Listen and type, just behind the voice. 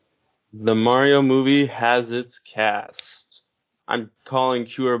The Mario movie has its cast. I'm calling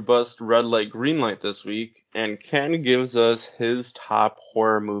Q or Bust Red Light Green Light this week, and Ken gives us his top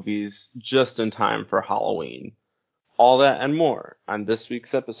horror movies just in time for Halloween. All that and more on this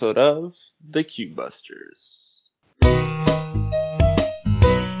week's episode of The Q Busters.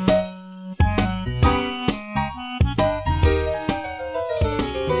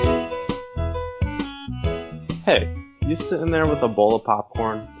 Hey, you sitting there with a bowl of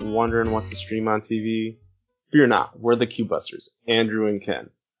popcorn, wondering what to stream on TV? Fear not, we're the Q Busters, Andrew and Ken.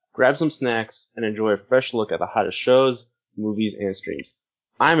 Grab some snacks and enjoy a fresh look at the hottest shows, movies, and streams.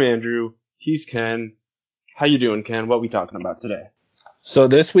 I'm Andrew, he's Ken. How you doing, Ken? What we talking about today? So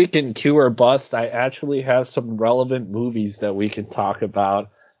this week in Q or Bust, I actually have some relevant movies that we can talk about.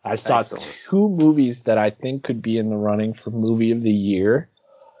 I saw Excellent. two movies that I think could be in the running for movie of the year.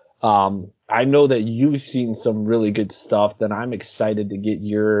 I know that you've seen some really good stuff that I'm excited to get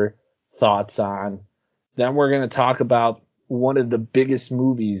your thoughts on. Then we're going to talk about one of the biggest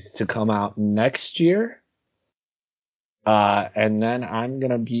movies to come out next year. And then I'm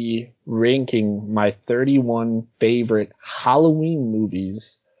going to be ranking my 31 favorite Halloween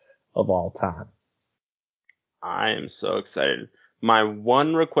movies of all time. I am so excited. My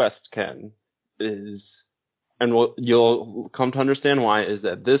one request, Ken, is, and you'll come to understand why, is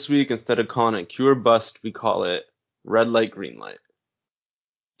that this week, instead of calling it Q or Bust, we call it Red Light, Green Light.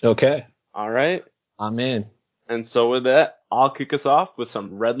 Okay. All right? I'm in. And so with that, I'll kick us off with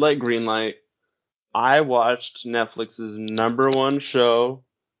some Red Light, Green Light. I watched Netflix's #1 show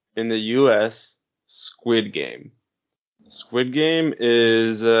in the US, Squid Game. Squid Game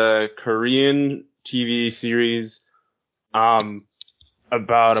is a Korean TV series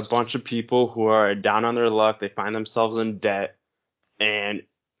about a bunch of people who are down on their luck. They find themselves in debt, and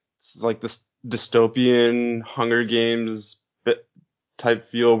it's like this dystopian Hunger Games type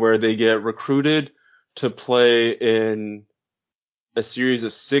feel where they get recruited to play in a series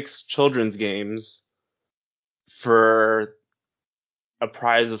of 6 children's games for a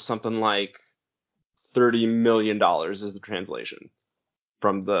prize of something like $30 million is the translation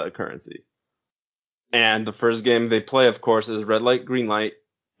from the currency. And the first game they play, of course, is Red Light, Green Light,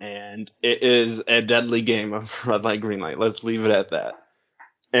 and it is a deadly game of Red Light, Green Light. Let's leave it at that.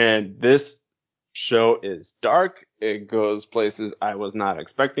 And this show is dark. It goes places I was not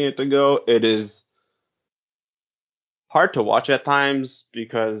expecting it to go. It is hard to watch at times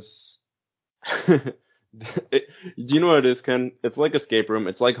because do you know what it is, Ken? It's like Escape Room.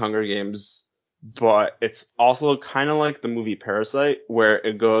 It's like Hunger Games, but it's also kind of like the movie Parasite, where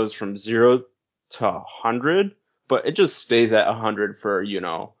it goes from 0 to 100, but it just stays at 100 for,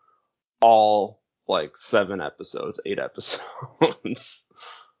 all like 7 episodes, 8 episodes.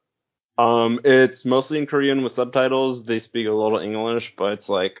 It's mostly in Korean with subtitles. They speak a little English, but it's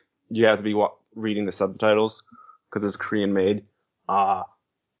like you have to be reading the subtitles because it's Korean made.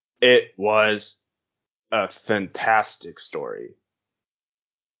 It was a fantastic story.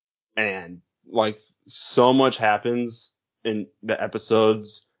 And like so much happens in the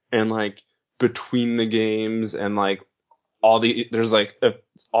episodes and like between the games and like there's like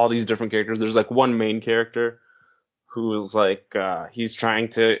all these different characters. There's like one main character who's like, he's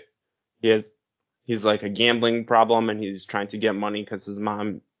like a gambling problem and he's trying to get money because his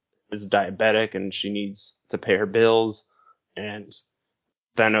mom is diabetic and she needs to pay her bills. And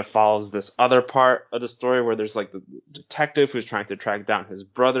then it follows this other part of the story where there's like the detective who's trying to track down his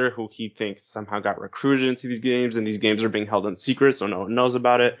brother who he thinks somehow got recruited into these games, and these games are being held in secret so no one knows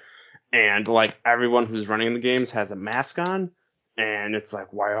about it. And like everyone who's running the games has a mask on, and it's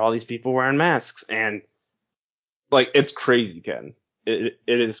like, why are all these people wearing masks? And like, it's crazy, Ken. It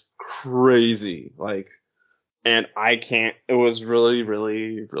is crazy. Like, and it was really,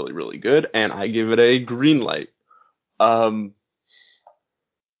 really, really, really good, and I give it a green light.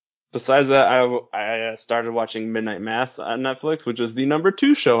 Besides that, I started watching Midnight Mass on Netflix, which is the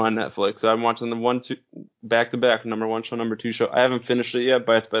 #2 show on Netflix. So I'm watching the 1-2 back-to-back, #1 show, #2 show. I haven't finished it yet,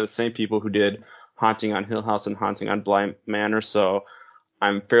 but it's by the same people who did Haunting on Hill House and Haunting on Bly Manor, so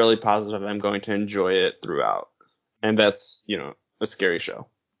I'm fairly positive I'm going to enjoy it throughout. And that's, a scary show.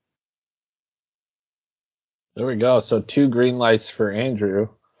 There we go. So 2 green lights for Andrew.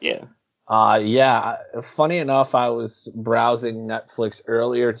 Yeah. Yeah, funny enough, I was browsing Netflix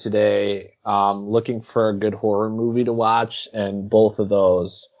earlier today, looking for a good horror movie to watch, and both of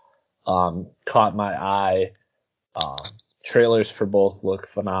those, caught my eye. Trailers for both look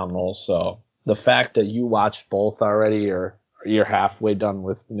phenomenal. So the fact that you watched both already, or you're halfway done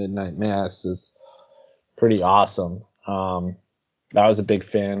with Midnight Mass, is pretty awesome. I was a big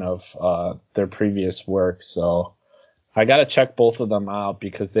fan of, their previous work, so I gotta check both of them out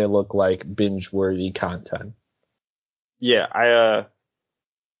because they look like binge-worthy content. Yeah, I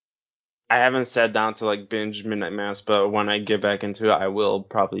haven't sat down to like binge Midnight Mass, but when I get back into it, I will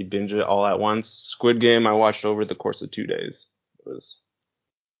probably binge it all at once. Squid Game, I watched over the course of 2 days. It was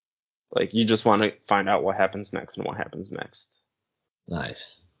like you just want to find out what happens next and what happens next.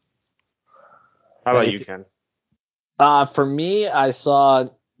 Nice. How about you, Ken? For me, I saw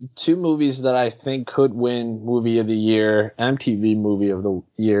 2 movies that I think could win Movie of the Year, MTV Movie of the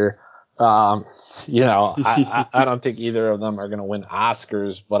Year. I don't think either of them are going to win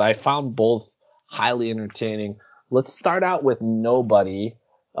Oscars, but I found both highly entertaining. Let's start out with Nobody,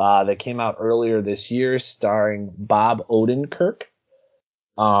 that came out earlier this year, starring Bob Odenkirk.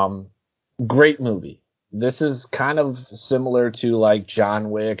 Great movie. This is kind of similar to like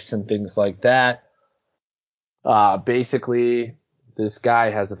John Wick's and things like that. Basically, this guy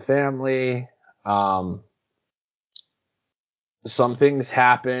has a family. Some things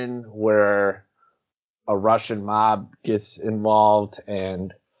happen where a Russian mob gets involved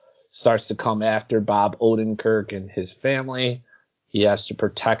and starts to come after Bob Odenkirk and his family. He has to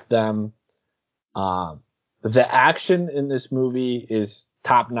protect them. The action in this movie is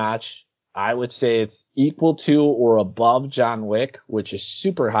top notch. I would say it's equal to or above John Wick, which is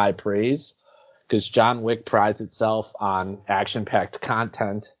super high praise because John Wick prides itself on action-packed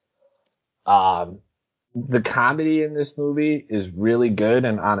content. The comedy in this movie is really good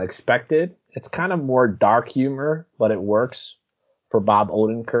and unexpected. It's kind of more dark humor, but it works for Bob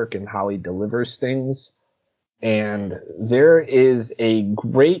Odenkirk and how he delivers things. And there is a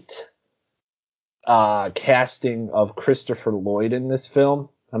great casting of Christopher Lloyd in this film.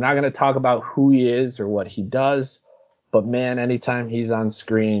 I'm not going to talk about who he is or what he does, but man, anytime he's on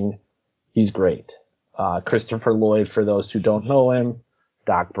screen, he's great. Christopher Lloyd, for those who don't know him,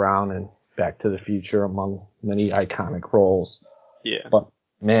 Doc Brown and Back to the Future, among many iconic roles. Yeah. But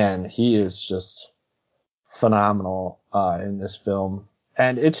man, he is just phenomenal in this film.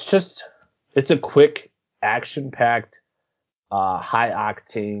 And it's a quick, action-packed,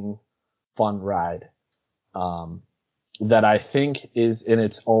 high-octane, fun ride that I think is in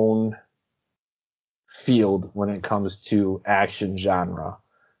its own field when it comes to action genre.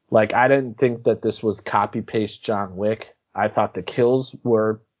 Like, I didn't think that this was copy-paste John Wick. I thought the kills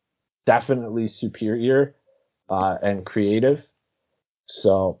were definitely superior and creative.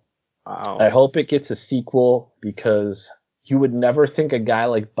 So wow. I hope it gets a sequel because you would never think a guy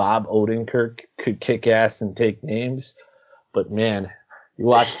like Bob Odenkirk could kick ass and take names. But man, you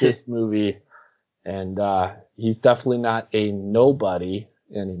watch this movie and he's definitely not a nobody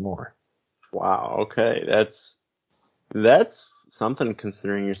anymore. Wow. Okay. That's something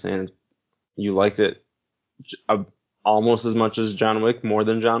considering you're saying you liked it almost as much as John Wick, more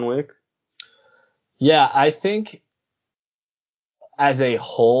than John Wick. Yeah, I think as a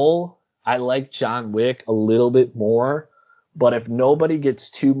whole, I like John Wick a little bit more. But if nobody gets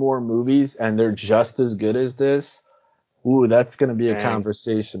 2 more movies and they're just as good as this, ooh, that's going to be a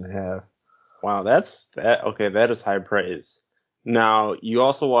conversation to have. Wow, okay, that is high praise. Now, you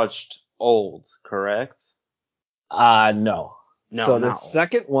also watched Old, correct? No. No, so the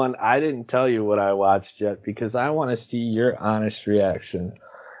second one, I didn't tell you what I watched yet because I want to see your honest reaction.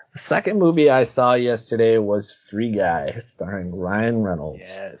 The second movie I saw yesterday was Free Guy, starring Ryan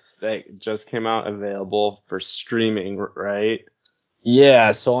Reynolds. Yes, that just came out available for streaming, right?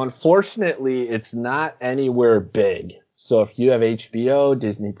 Yeah, so unfortunately, it's not anywhere big. So if you have HBO,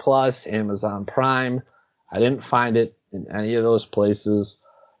 Disney Plus, Amazon Prime, I didn't find it in any of those places.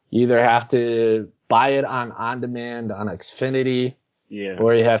 You either have to buy it on demand on Xfinity,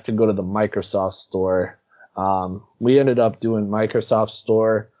 or you have to go to the Microsoft Store. We ended up doing Microsoft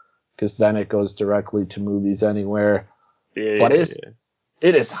Store because then it goes directly to Movies Anywhere. But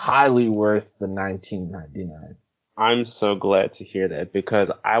it is highly worth the $19.99. I'm so glad to hear that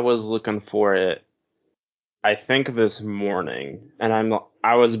because I was looking for it, I think this morning, and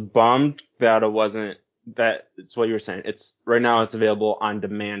I was bummed that it's what you were saying. Right now it's available on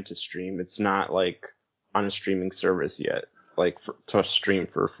demand to stream. It's not like on a streaming service yet, like to stream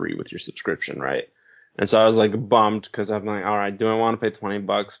for free with your subscription, right? And so I was like bummed because I'm like, all right, do I want to pay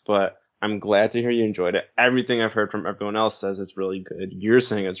 $20? But I'm glad to hear you enjoyed it. Everything I've heard from everyone else says it's really good. You're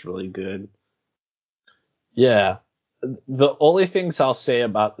saying it's really good. Yeah. The only things I'll say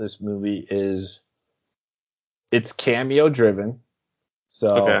about this movie is it's cameo driven.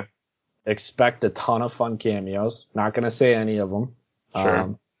 So expect a ton of fun cameos. Not going to say any of them.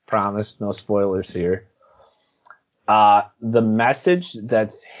 Sure. Promise, no spoilers here. The message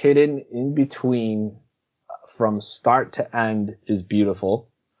that's hidden in between from start to end is beautiful.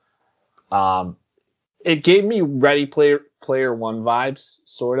 It gave me Ready Player One vibes,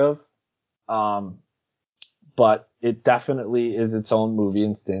 sort of. But it definitely is its own movie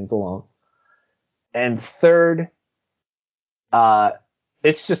and stands alone. And third,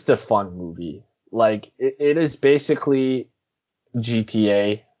 it's just a fun movie. Like, it is basically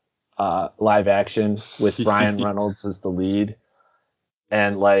GTA, live action with Ryan Reynolds as the lead.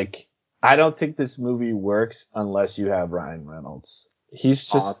 And like, I don't think this movie works unless you have Ryan Reynolds. He's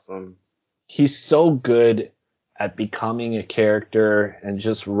just awesome. He's so good at becoming a character and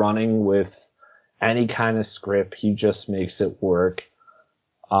just running with any kind of script. He just makes it work.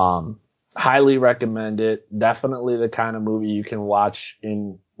 Highly recommend it. Definitely the kind of movie you can watch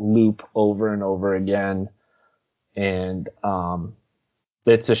in loop over and over again. And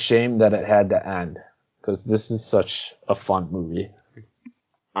it's a shame that it had to end, because this is such a fun movie.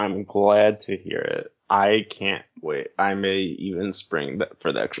 I'm glad to hear it. I can't wait. I may even spring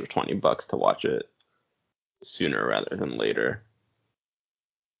for the extra $20 to watch it sooner rather than later.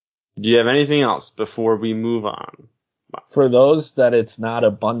 Do you have anything else before we move on? For those that it's not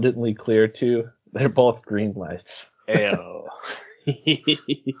abundantly clear to, they're both green lights. Ayo.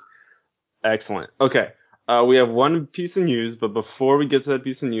 Excellent. Okay. We have one piece of news, but before we get to that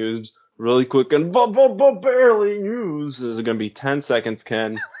piece of news, really quick and barely news. This is going to be 10 seconds,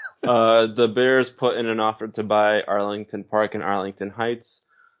 Ken. The Bears put in an offer to buy Arlington Park in Arlington Heights.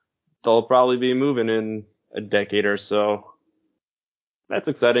 They'll probably be moving in a decade or so. That's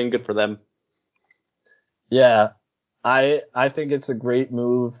exciting. Good for them. Yeah. I think it's a great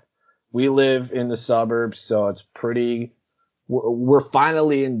move. We live in the suburbs, so it's we're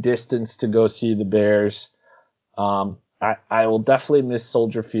finally in distance to go see the Bears. I will definitely miss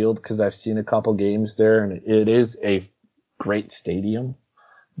Soldier Field because I've seen a couple games there, and it is a great stadium.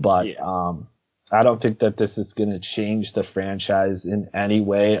 But yeah. I don't think that this is going to change the franchise in any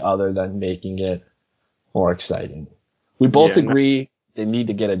way other than making it more exciting. We both agree they need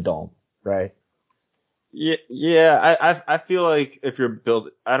to get a dome, right? Yeah. I feel like if you're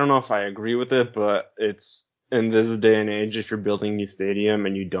I don't know if I agree with it, but it's in this day and age, if you're building a new stadium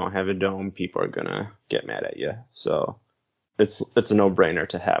and you don't have a dome, people are gonna get mad at you. So it's a no-brainer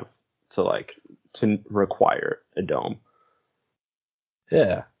to require a dome.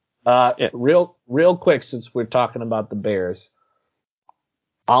 Yeah. Real quick, since we're talking about the Bears,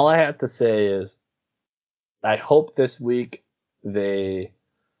 all I have to say is I hope this week they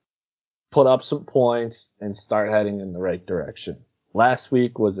put up some points and start heading in the right direction. Last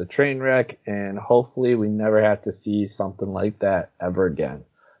week was a train wreck, and hopefully we never have to see something like that ever again.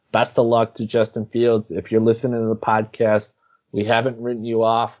 Best of luck to Justin Fields. If you're listening to the podcast, we haven't written you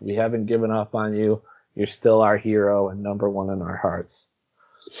off. We haven't given up on you. You're still our hero and number one in our hearts.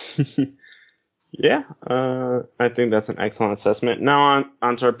 Yeah, I think that's an excellent assessment. Now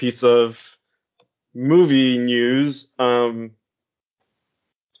on to our piece of movie news.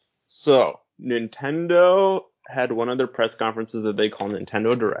 So Nintendo had one of their press conferences that they call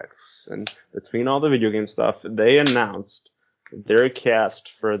Nintendo Directs, and between all the video game stuff, they announced their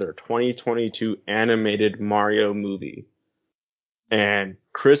cast for their 2022 animated Mario movie. And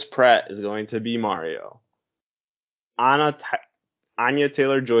Chris Pratt is going to be Mario. Anya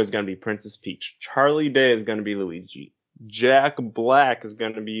Taylor-Joy is going to be Princess Peach. Charlie Day is going to be Luigi. Jack Black is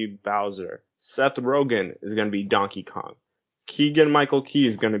going to be Bowser. Seth Rogen is going to be Donkey Kong. Keegan-Michael Key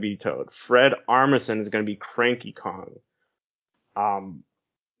is going to be Toad. Fred Armisen is going to be Cranky Kong.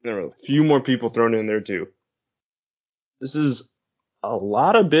 There are a few more people thrown in there too. This is a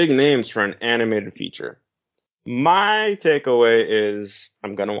lot of big names for an animated feature. My takeaway is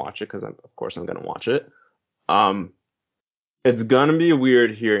I'm going to watch it because of course I'm going to watch it. It's gonna be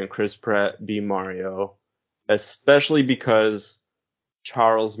weird hearing Chris Pratt be Mario, especially because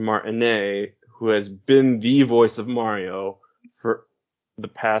Charles Martinet, who has been the voice of Mario for the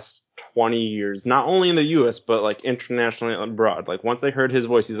past 20 years, not only in the US, but like internationally and abroad. Like once they heard his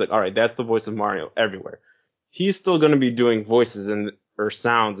voice, he's like, all right, that's the voice of Mario everywhere. He's still gonna be doing voices or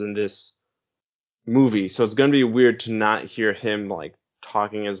sounds in this movie, so it's gonna be weird to not hear him like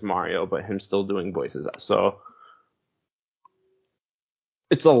talking as Mario, but him still doing voices. So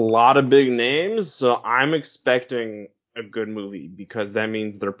it's a lot of big names, so I'm expecting a good movie because that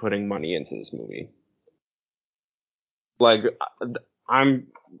means they're putting money into this movie. Like, I'm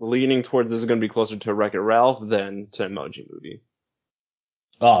leaning towards this is going to be closer to Wreck-It Ralph than to Emoji Movie.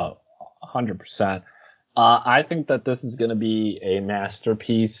 Oh, 100%. I think that this is going to be a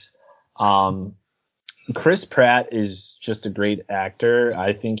masterpiece. Chris Pratt is just a great actor.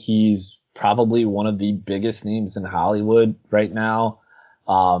 I think he's probably one of the biggest names in Hollywood right now.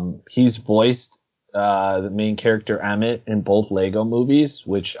 He's voiced the main character Emmett in both Lego movies,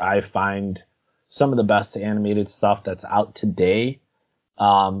 which I find some of the best animated stuff that's out today.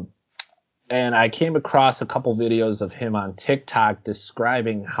 And I came across a couple videos of him on TikTok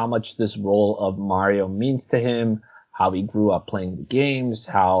describing how much this role of Mario means to him, how he grew up playing the games,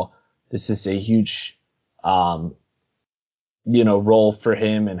 how this is a huge, role for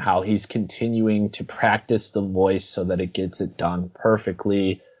him, and how he's continuing to practice the voice so that it gets it done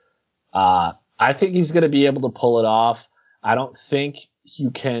perfectly. I think he's going to be able to pull it off. I don't think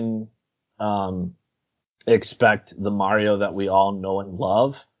you can expect the Mario that we all know and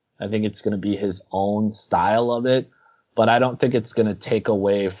love. I think it's going to be his own style of it, but I don't think it's going to take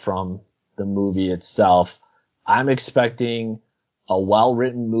away from the movie itself. I'm expecting a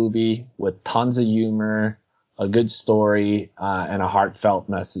well-written movie with tons of humor, a good story, and a heartfelt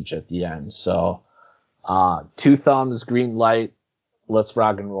message at the end. So, 2 thumbs, green light, let's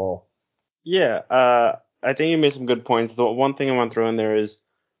rock and roll. Yeah, I think you made some good points. The one thing I want to throw in there is,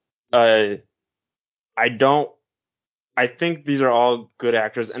 I think these are all good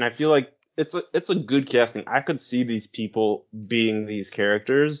actors, and I feel like it's a good casting. I could see these people being these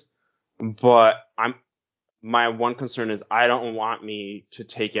characters, but my one concern is I don't want me to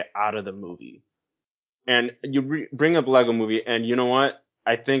take it out of the movie. And you bring up Lego Movie, and you know what?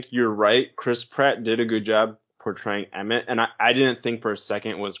 I think you're right. Chris Pratt did a good job portraying Emmett, and I didn't think for a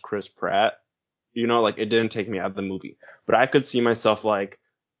second it was Chris Pratt. Like it didn't take me out of the movie. But I could see myself like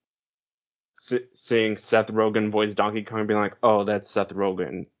seeing Seth Rogen voice Donkey Kong and being like, oh, that's Seth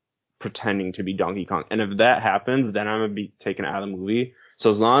Rogen pretending to be Donkey Kong. And if that happens, then I'm going to be taken out of the movie. So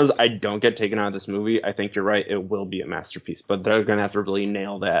as long as I don't get taken out of this movie, I think you're right. It will be a masterpiece. But they're going to have to really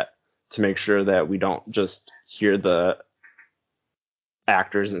nail that to make sure that we don't just hear the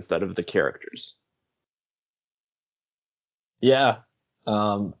actors instead of the characters. Yeah.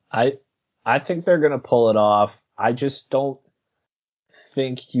 I think they're going to pull it off. I just don't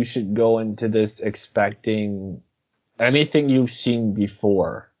think you should go into this expecting anything you've seen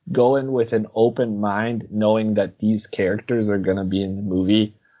before. Go in with an open mind, knowing that these characters are going to be in the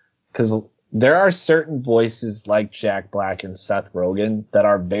movie. Because there are certain voices like Jack Black and Seth Rogen that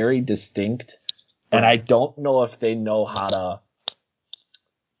are very distinct. And I don't know if they know how to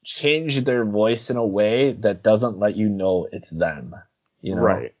change their voice in a way that doesn't let you know it's them.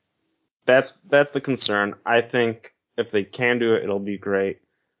 Right. That's the concern. I think if they can do it, it'll be great.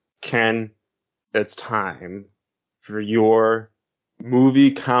 Ken, it's time for your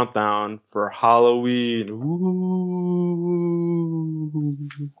movie countdown for Halloween. Ooh.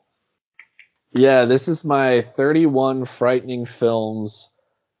 Yeah, this is my 31 frightening films.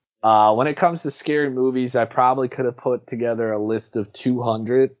 When it comes to scary movies, I probably could have put together a list of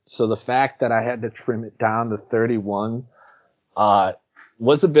 200. So the fact that I had to trim it down to 31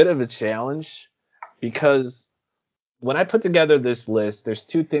 was a bit of a challenge, because when I put together this list, there's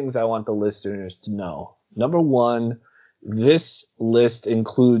 2 things I want the listeners to know. Number one, this list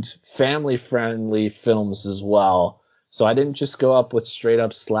includes family-friendly films as well. So I didn't just go up with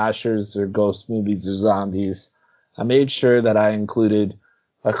straight-up slashers or ghost movies or zombies. I made sure that I included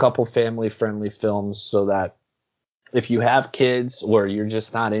a couple family-friendly films so that if you have kids or you're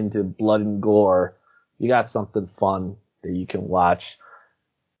just not into blood and gore, you got something fun that you can watch.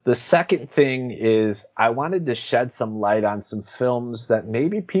 The second thing is I wanted to shed some light on some films that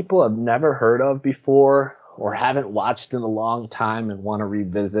maybe people have never heard of before or haven't watched in a long time and want to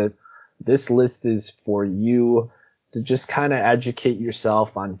revisit. This list is for you to just kind of educate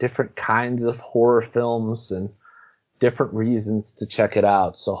yourself on different kinds of horror films and different reasons to check it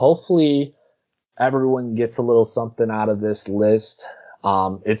out. So hopefully everyone gets a little something out of this list.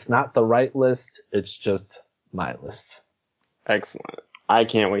 It's not the right list. It's just my list. Excellent. I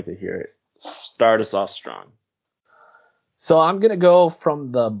can't wait to hear it. Start us off strong. So I'm going to go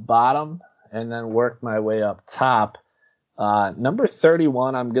from the bottom and then work my way up top. Number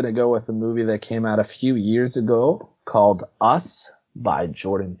 31, I'm going to go with a movie that came out a few years ago called Us by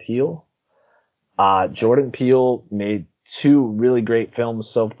Jordan Peele. Jordan Peele made 2 really great films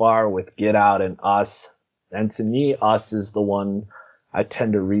so far with Get Out and Us. And to me, Us is the one I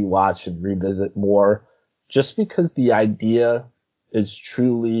tend to rewatch and revisit more, just because the idea is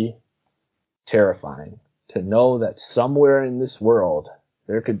truly terrifying. To know that somewhere in this world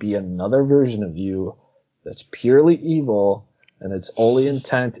there could be another version of you that's purely evil, and its only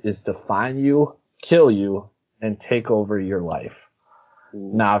intent is to find you, kill you, and take over your life.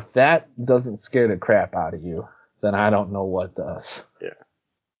 Now, if that doesn't scare the crap out of you, then I don't know what does. Yeah.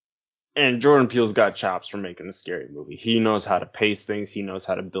 And Jordan Peele's got chops for making a scary movie. He knows how to pace things. He knows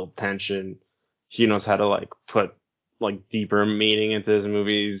how to build tension. He knows how to put deeper meaning into his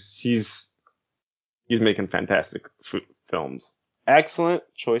movies. He's making fantastic films. Excellent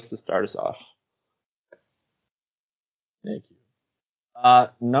choice to start us off. Thank you.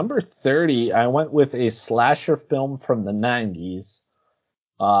 Number 30, I went with a slasher film from the 90s.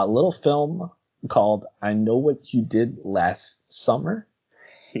 A little film called I Know What You Did Last Summer.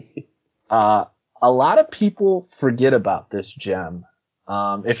 A lot of people forget about this gem.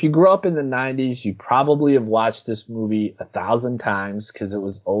 If you grew up in the 90s, you probably have watched this movie 1,000 times because it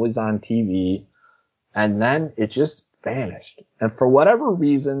was always on TV. And then it just vanished. And for whatever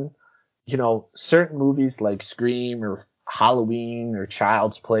reason, certain movies like Scream or Halloween or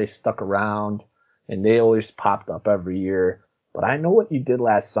Child's Play stuck around and they always popped up every year. But I Know What You Did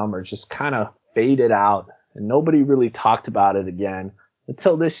Last Summer just kind of faded out and nobody really talked about it again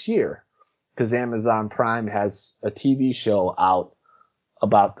until this year because Amazon Prime has a TV show out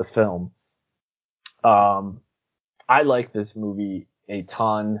about the film. I like this movie a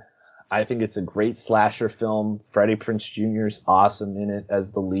ton. I think it's a great slasher film. Freddie Prinze Jr. is awesome in it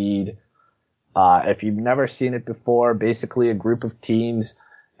as the lead. If you've never seen it before, basically a group of teens,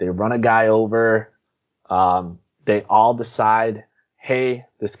 they run a guy over. They all decide, hey,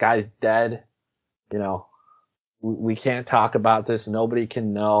 this guy's dead. We can't talk about this. Nobody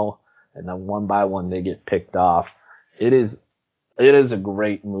can know. And then one by one, they get picked off. It is a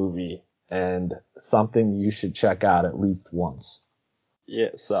great movie and something you should check out at least once. Yeah,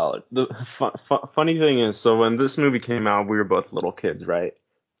 solid. The funny thing is, so when this movie came out, we were both little kids, right?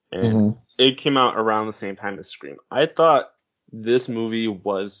 And it came out around the same time as Scream. I thought this movie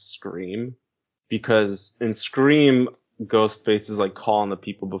was Scream because in Scream, Ghostface is like calling the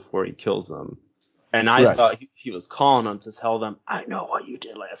people before he kills them. And I thought he was calling them to tell them, I know what you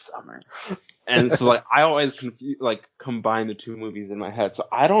did last summer. And so like I always combine the two movies in my head. So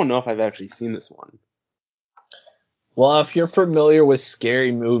I don't know if I've actually seen this one. Well, if you're familiar with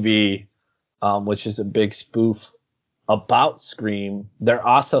Scary Movie, which is a big spoof about Scream, they're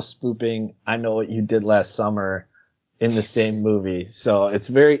also spoofing I Know What You Did Last Summer in the same movie. So it's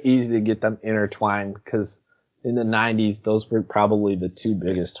very easy to get them intertwined because in the 90s, those were probably the two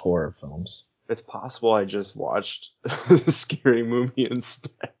biggest horror films. It's possible I just watched Scary Movie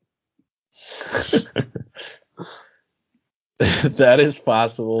instead. That is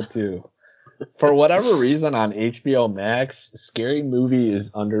possible too. For whatever reason on HBO Max, Scary Movie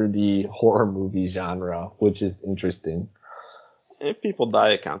is under the horror movie genre, which is interesting. If people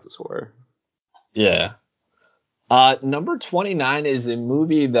die, it counts as horror. Yeah. Number 29 is a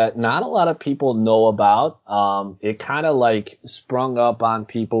movie that not a lot of people know about. It kind of like sprung up on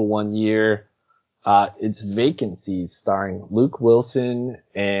people one year. It's Vacancy, starring Luke Wilson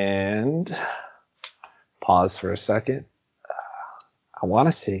and pause for a second. I want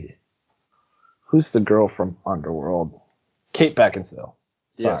to say, who's the girl from Underworld? Kate Beckinsale.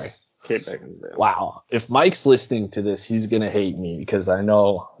 Sorry. Yes, Kate Beckinsale. Wow. If Mike's listening to this, he's going to hate me because I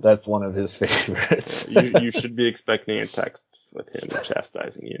know that's one of his favorites. You should be expecting a text with him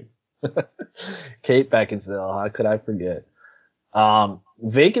chastising you. Kate Beckinsale. How could I forget?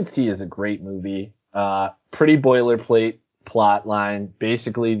 Vacancy is a great movie. Pretty boilerplate plot line.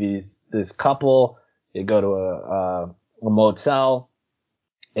 Basically, this couple, they go to a motel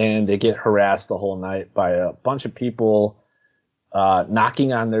and they get harassed the whole night by a bunch of people,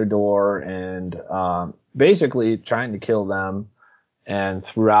 knocking on their door and, basically trying to kill them. And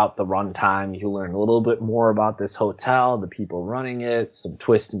throughout the runtime, you learn a little bit more about this hotel, the people running it, some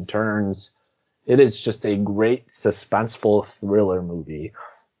twists and turns. It is just a great suspenseful thriller movie.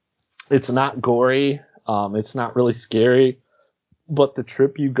 It's not gory. It's not really scary, but the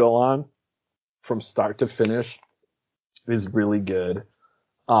trip you go on from start to finish is really good.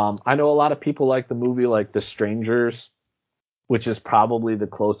 I know a lot of people like the movie like The Strangers, which is probably the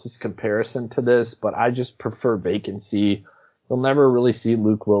closest comparison to this, but I just prefer Vacancy. You'll never really see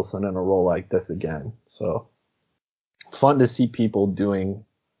Luke Wilson in a role like this again. So fun to see people doing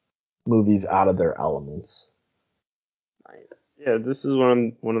movies out of their elements. Nice. Yeah, this is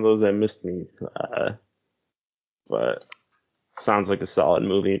one of those that missed me, but sounds like a solid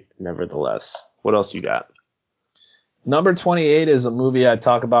movie nevertheless. What else you got? Number 28 is a movie I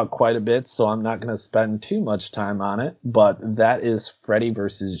talk about quite a bit, so I'm not going to spend too much time on it, but that is Freddy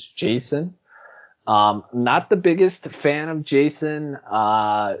vs. Jason. Not the biggest fan of Jason.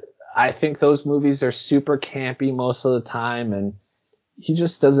 I think those movies are super campy most of the time, and he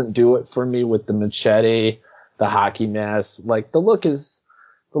just doesn't do it for me with the machete, the hockey mask. Like the look is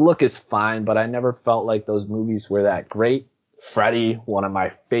fine, but I never felt like those movies were that great. Freddy, one of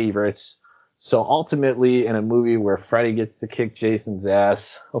my favorites. So ultimately, in a movie where Freddy gets to kick Jason's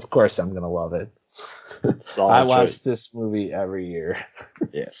ass, of course I'm gonna love it. I watch this movie every year.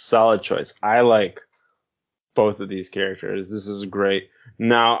 Yeah, solid choice. I like both of these characters. This is great.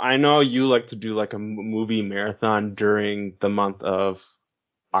 Now, I know you like to do like a movie marathon during the month of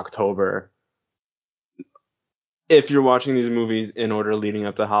October. If you're watching these movies in order leading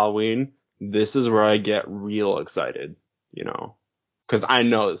up to Halloween, this is where I get real excited, because I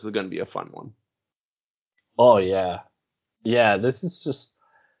know this is going to be a fun one. Oh yeah. Yeah, this is just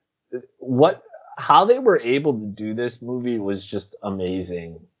how they were able to do this movie was just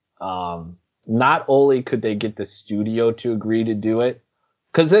amazing. Not only could they get the studio to agree to do it,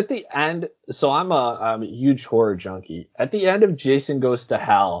 because at the end, so I'm a huge horror junkie. At the end of Jason Goes to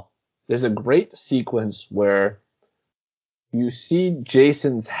Hell, there's a great sequence where you see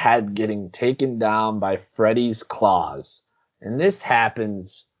Jason's head getting taken down by Freddy's claws. And this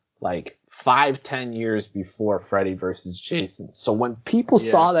happens like 5-10 years before Freddy versus Jason. So when people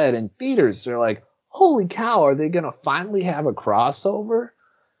saw that in theaters, they're like, holy cow, are they going to finally have a crossover?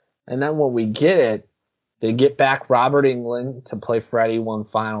 And then when we get it, they get back Robert Englund to play Freddy one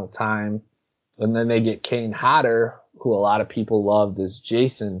final time. And then they get Kane Hodder, who a lot of people loved as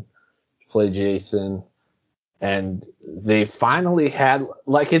Jason, to play Jason. And they finally had,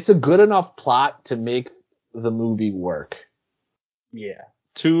 like, it's a good enough plot to make the movie work. Yeah.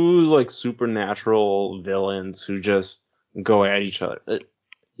 Two, like, supernatural villains who just go at each other.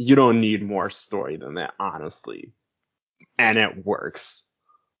 You don't need more story than that, honestly. And it works.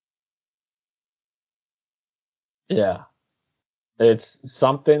 Yeah. It's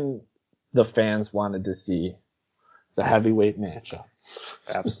something the fans wanted to see. The heavyweight matchup.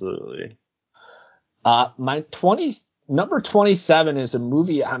 Absolutely. Number 27 is a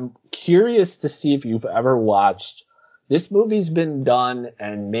movie I'm curious to see if you've ever watched. This movie's been done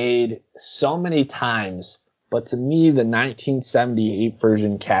and made so many times, but to me, the 1978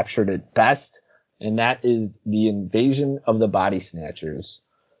 version captured it best, and that is The Invasion of the Body Snatchers.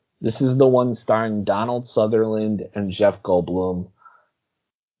 This is the one starring Donald Sutherland and Jeff Goldblum.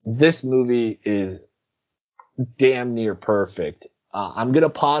 This movie is damn near perfect. I'm going to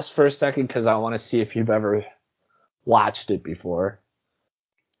pause for a second because I want to see if you've ever watched it before.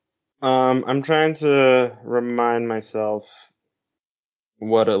 I'm trying to remind myself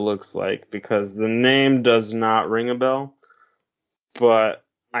what it looks like because the name does not ring a bell, but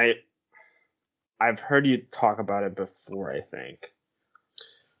I've heard you talk about it before, I think.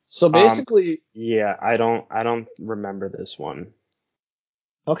 So basically, yeah, I don't remember this one.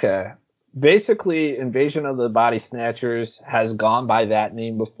 Okay. Basically, Invasion of the Body Snatchers has gone by that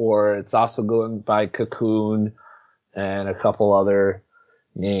name before. It's also going by Cocoon and a couple other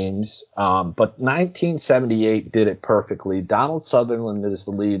names. But 1978 did it perfectly. Donald Sutherland as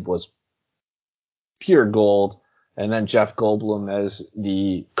the lead was pure gold. And then Jeff Goldblum as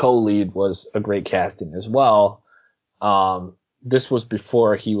the co-lead was a great casting as well. This was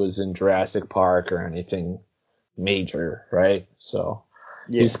before he was in Jurassic Park or anything major, right? So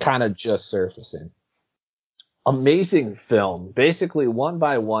he's kind of just surfacing. Amazing film. Basically, one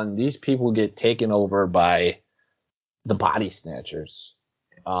by one, these people get taken over by the Body Snatchers,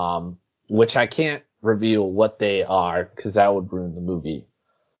 which I can't reveal what they are because that would ruin the movie.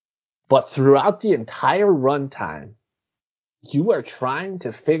 But throughout the entire runtime, you are trying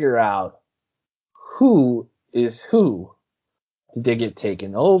to figure out who is who. Did they get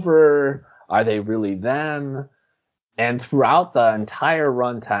taken over? Are they really them? And throughout the entire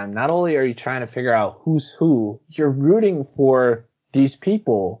runtime, not only are you trying to figure out who's who, you're rooting for these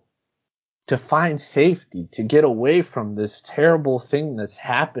people to find safety, to get away from this terrible thing that's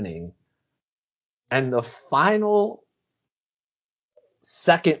happening. And the final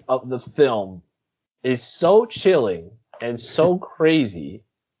second of the film is so chilling and so crazy.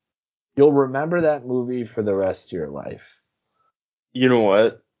 You'll remember that movie for the rest of your life. You know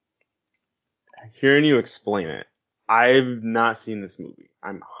what? Hearing you explain it, I've not seen this movie.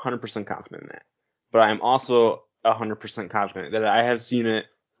 I'm 100% confident in that. But I'm also 100% confident that I have seen it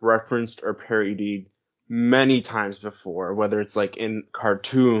referenced or parodied many times before, whether it's like in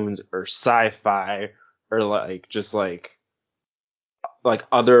cartoons or sci-fi or like just like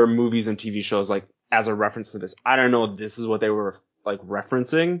other movies and TV shows, like as a reference to this. I don't know if this is what they were like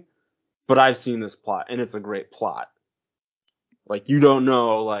referencing, but I've seen this plot and it's a great plot. Like you don't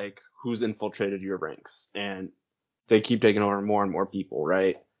know like who's infiltrated your ranks and they keep taking over more and more people,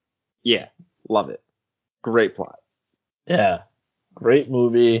 right? Yeah, love it. Great plot. Yeah, great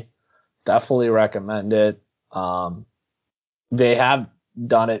movie. Definitely recommend it. They have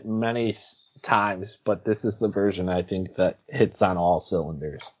done it many times, but this is the version I think that hits on all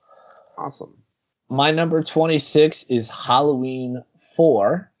cylinders. Awesome. My number 26 is Halloween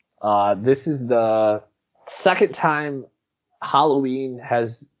 4. This is the second time Halloween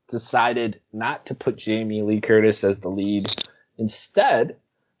has decided not to put Jamie Lee Curtis as the lead. Instead,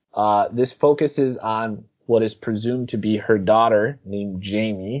 this focuses on what is presumed to be her daughter named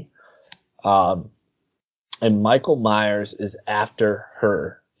Jamie. And Michael Myers is after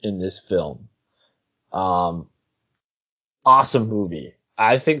her in this film. Awesome movie.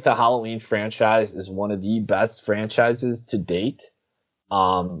 I think the Halloween franchise is one of the best franchises to date.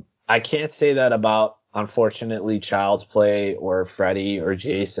 I can't say that about, unfortunately, Child's Play or Freddy or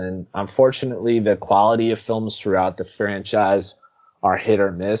Jason. Unfortunately, the quality of films throughout the franchise are hit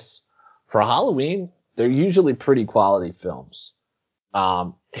or miss. For Halloween, they're usually pretty quality films.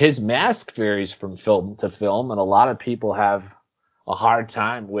 His mask varies from film to film, and a lot of people have a hard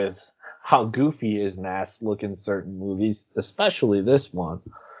time with how goofy his masks look in certain movies, especially this one.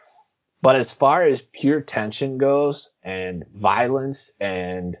 But as far as pure tension goes and violence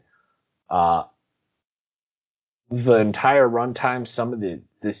and the entire runtime, some of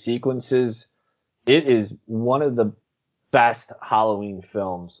the sequences, it is one of the best Halloween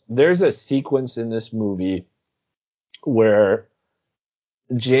films. There's a sequence in this movie where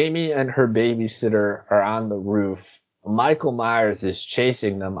Jamie and her babysitter are on the roof. Michael Myers is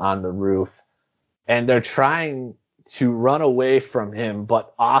chasing them on the roof, and they're trying to run away from him,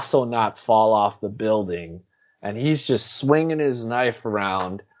 but also not fall off the building. And he's just swinging his knife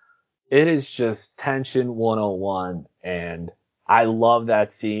around. It is just tension 101, and I love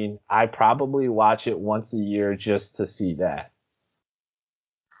that scene. I probably watch it once a year just to see that.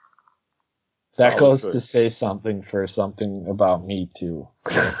 That goes to say something about me too.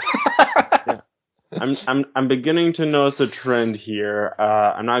 Yeah. I'm beginning to notice a trend here.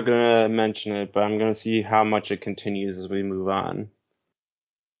 I'm not gonna mention it, but I'm gonna see how much it continues as we move on.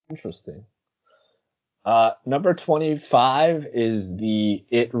 Interesting. Number 25 is the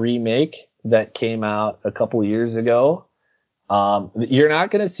It remake that came out a couple years ago. You're not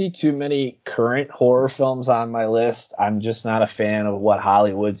going to see too many current horror films on my list. I'm just not a fan of what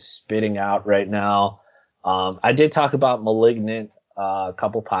Hollywood's spitting out right now. I did talk about Malignant a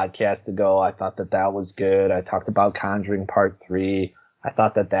couple podcasts ago. I thought that was good. I talked about Conjuring Part 3. I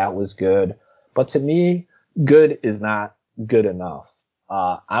thought that was good. But to me, good is not good enough.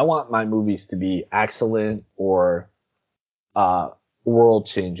 I want my movies to be excellent or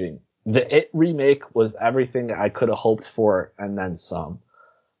world-changing. The It remake was everything that I could have hoped for and then some.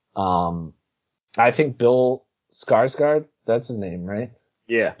 I think Bill Skarsgård, that's his name, right?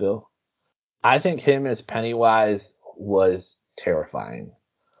 Yeah. Bill. I think him as Pennywise was terrifying.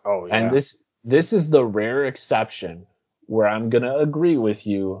 Oh, yeah. And this is the rare exception where I'm going to agree with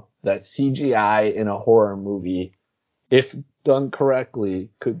you that CGI in a horror movie, if done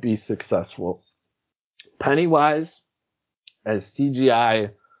correctly, could be successful. Pennywise as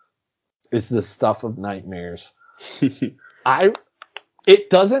CGI is the stuff of nightmares. It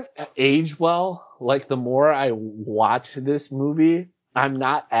doesn't age well. Like, the more I watch this movie, I'm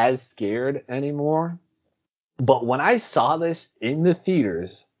not as scared anymore. But when I saw this in the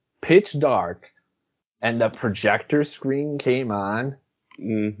theaters, pitch dark, and the projector screen came on,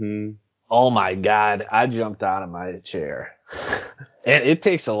 oh my God, I jumped out of my chair. And it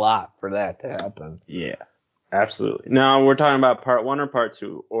takes a lot for that to happen. Yeah, absolutely. Now, we're talking about part 1 or part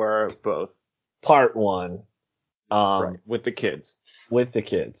 2, or both? Part 1. Right, with the kids. With the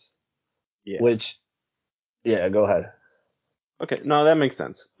kids. Yeah. Yeah, go ahead. Okay, no, that makes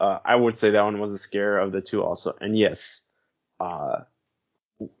sense. I would say that one was the scare of the two also. And yes,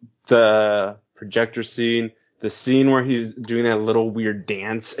 the projector scene, the scene where he's doing that little weird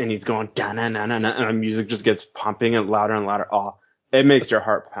dance and he's going da-na-na-na-na, and the music just gets pumping and louder. Oh, it makes your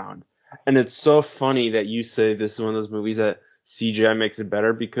heart pound. And it's so funny that you say this is one of those movies that CGI makes it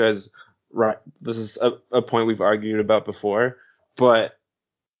better because, right, this is a point we've argued about before, but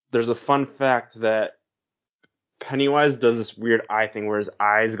there's a fun fact that Pennywise does this weird eye thing where his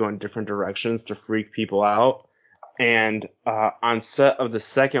eyes go in different directions to freak people out. And on set of the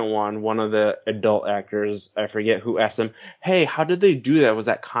second one of the adult actors, I forget who, asked him, hey, how did they do that? Was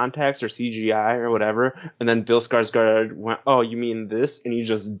that contacts or CGI or whatever? And then Bill Skarsgård went, oh, you mean this? And he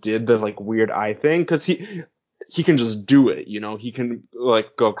just did the like weird eye thing because he can just do it, you know? He can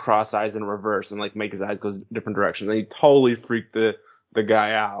like go cross eyes in reverse and like make his eyes go different directions. And he totally freaked the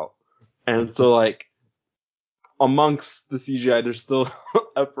guy out. And so like, amongst the CGI, there's still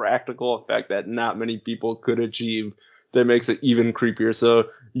a practical effect that not many people could achieve that makes it even creepier. So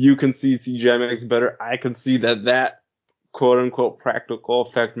you can see CGI makes it better. I can see that quote unquote practical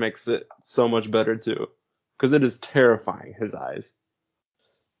effect makes it so much better too. Because it is terrifying, his eyes.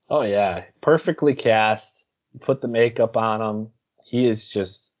 Oh yeah. Perfectly cast. Put the makeup on him. He is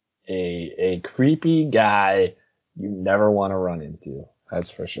just a creepy guy you never want to run into. That's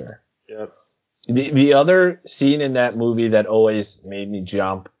for sure. Yep. The other scene in that movie that always made me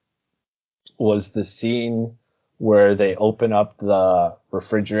jump was the scene where they open up the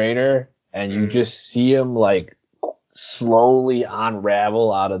refrigerator and you just see him like slowly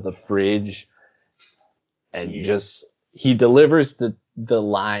unravel out of the fridge, and he delivers the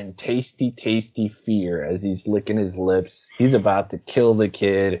line "tasty, tasty fear" as he's licking his lips. He's about to kill the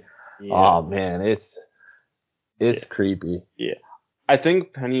kid. Yeah. Oh man, it's creepy. Yeah. I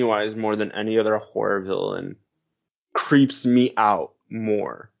think Pennywise, more than any other horror villain, creeps me out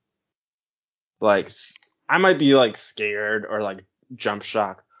more. Like, I might be like scared or like jump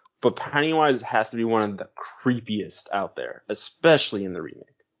shocked, but Pennywise has to be one of the creepiest out there, especially in the remake.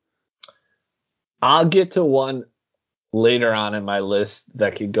 I'll get to one later on in my list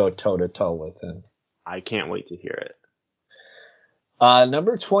that could go toe to toe with him. I can't wait to hear it.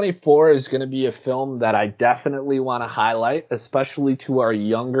 Number 24 is going to be a film that I definitely want to highlight, especially to our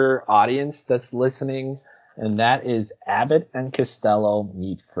younger audience that's listening, and that is Abbott and Costello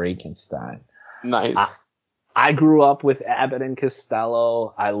Meet Frankenstein. Nice. I grew up with Abbott and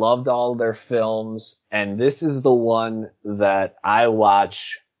Costello. I loved all their films, and this is the one that I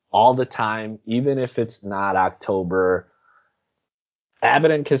watch all the time, even if it's not October.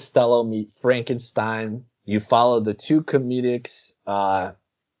 Abbott and Costello Meet Frankenstein. You follow the two comedics,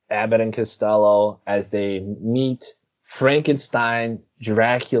 Abbott and Costello, as they meet Frankenstein,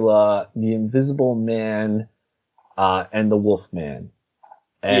 Dracula, the Invisible Man, and the Wolfman.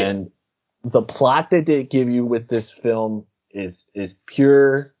 And the plot that they give you with this film is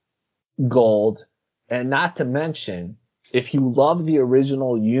pure gold. And not to mention, if you love the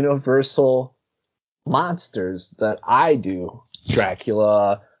original Universal monsters that I do,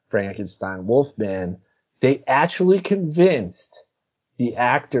 Dracula, Frankenstein, Wolfman, they actually convinced the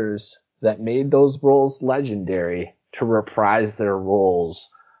actors that made those roles legendary to reprise their roles.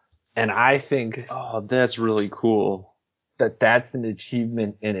 And I think, oh, that's really cool. That's an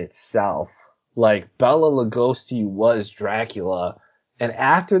achievement in itself. Like, Bela Lugosi was Dracula, and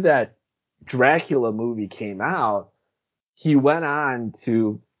after that Dracula movie came out, he went on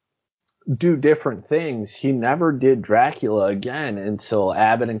to do different things. He never did Dracula again until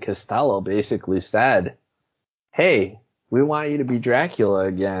Abbott and Costello basically said, hey, we want you to be Dracula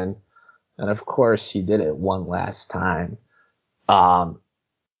again. And of course he did it one last time.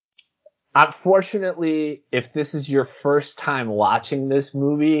 Unfortunately, if this is your first time watching this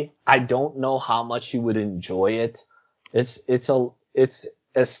movie, I don't know how much you would enjoy it. It's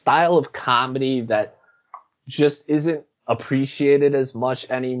a style of comedy that just isn't appreciated as much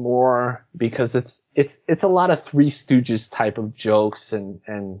anymore because it's a lot of Three Stooges type of jokes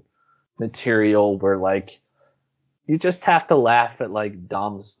and material where like you just have to laugh at like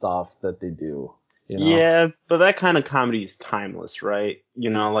dumb stuff that they do. You know? Yeah, but that kind of comedy is timeless, right? You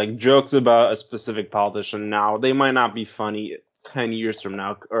know, like jokes about a specific politician now, they might not be funny 10 years from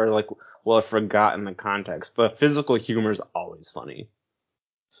now or like will have forgotten the context, but physical humor is always funny.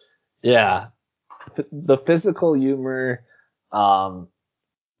 Yeah. The physical humor,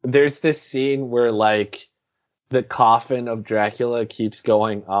 there's this scene where like the coffin of Dracula keeps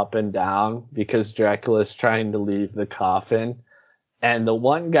going up and down because Dracula's trying to leave the coffin, and the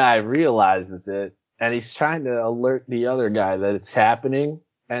one guy realizes it and he's trying to alert the other guy that it's happening,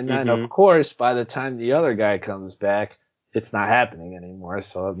 and then of course by the time the other guy comes back it's not happening anymore,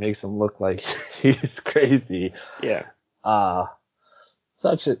 so it makes him look like he's crazy. Yeah.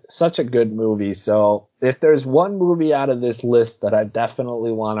 Such a good movie. So if there's one movie out of this list that I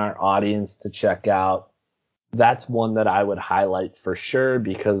definitely want our audience to check out, that's one that I would highlight for sure,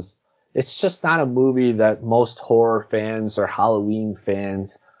 because it's just not a movie that most horror fans or Halloween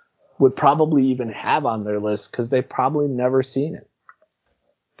fans would probably even have on their list because they've probably never seen it.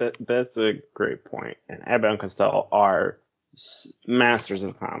 That's a great point. And Abbott and Costello are masters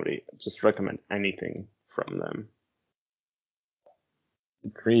of comedy. Just recommend anything from them.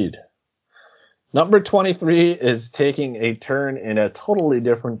 Agreed. Number 23 is taking a turn in a totally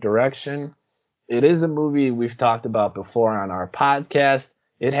different direction. It is a movie we've talked about before on our podcast.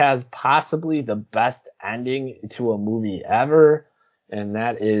 It has possibly the best ending to a movie ever, and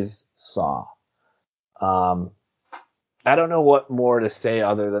that is Saw. I don't know what more to say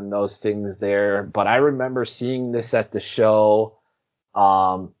other than those things there, but I remember seeing this at the show,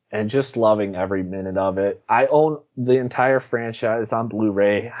 and just loving every minute of it. I own the entire franchise on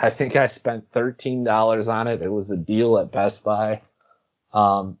Blu-ray. I think I spent $13 on it. It was a deal at Best Buy.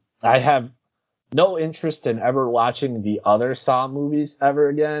 I have no interest in ever watching the other Saw movies ever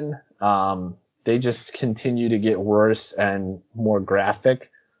again. They just continue to get worse and more graphic.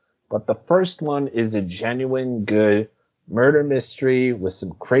 But the first one is a genuine good murder mystery with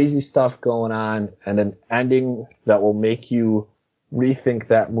some crazy stuff going on and an ending that will make you rethink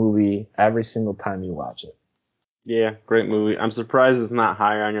that movie every single time you watch it. Yeah, great movie. I'm surprised it's not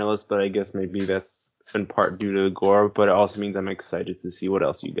higher on your list, but I guess maybe that's in part due to the gore, but it also means I'm excited to see what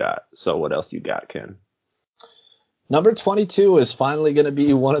else you got. So what else you got, Ken? Number 22 is finally going to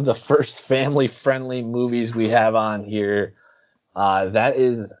be one of the first family-friendly movies we have on here. That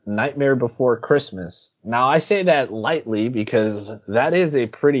is Nightmare Before Christmas. Now, I say that lightly because that is a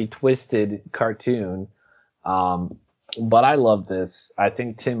pretty twisted cartoon. But I love this. I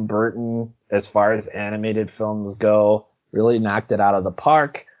think Tim Burton, as far as animated films go, really knocked it out of the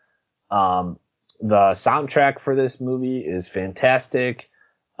park. The soundtrack for this movie is fantastic.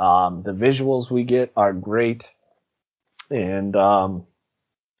 The visuals we get are great. And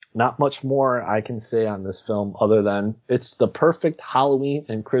not much more I can say on this film other than it's the perfect Halloween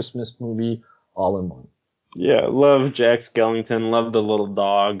and Christmas movie all in one. Yeah, love Jack Skellington, love the little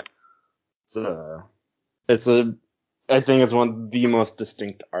dog. I think it's one of the most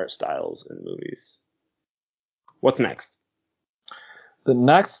distinct art styles in movies. What's next? The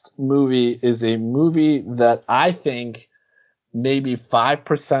next movie is a movie that I think maybe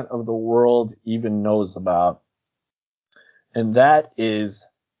 5% of the world even knows about. And that is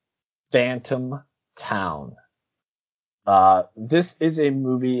Phantom Town. This is a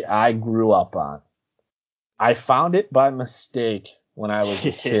movie I grew up on. I found it by mistake when I was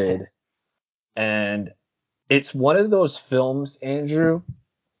a kid. And it's one of those films, Andrew,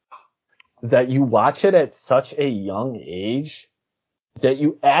 that you watch it at such a young age that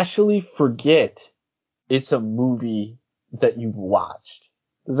you actually forget it's a movie that you've watched.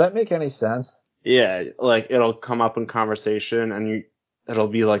 Does that make any sense? Yeah, like it'll come up in conversation and it'll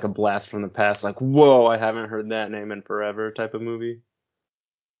be like a blast from the past, like, whoa, I haven't heard that name in forever type of movie.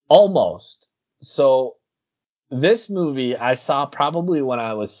 Almost. So this movie I saw probably when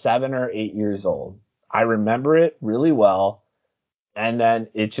I was 7 or 8 years old. I remember it really well, and then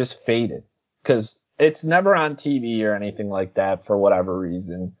it just faded because it's never on TV or anything like that for whatever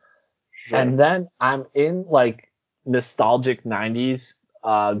reason. Sure. And then I'm in like nostalgic 90s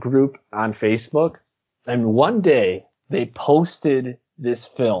group on Facebook, and one day they posted this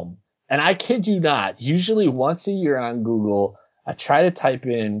film. And I kid you not, usually once a year on Google, I try to type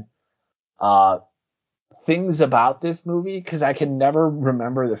in things about this movie because I can never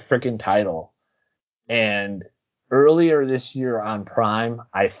remember the freaking title. And earlier this year on Prime,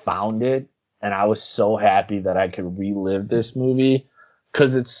 I found it, and I was so happy that I could relive this movie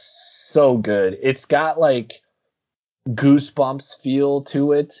because it's so good. It's got like Goosebumps feel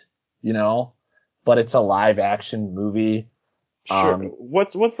to it, you know, but it's a live action movie. Sure.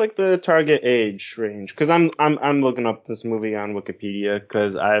 What's like the target age range? Because I'm looking up this movie on Wikipedia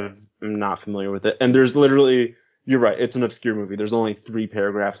because I'm not familiar with it, and there's literally, you're right, it's an obscure movie. There's only 3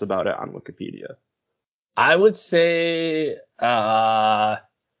 paragraphs about it on Wikipedia. I would say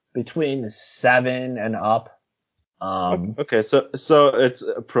between 7 and up. Okay, so it's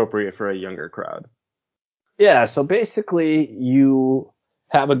appropriate for a younger crowd. Yeah, so basically you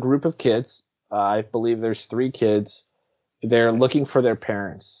have a group of kids. I believe there's 3 kids. They're looking for their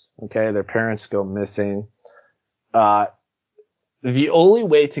parents. Okay, their parents go missing. The only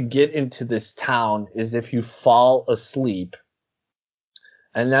way to get into this town is if you fall asleep.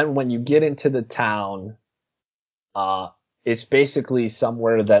 And then when you get into the town, it's basically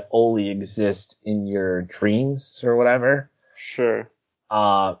somewhere that only exists in your dreams or whatever. Sure.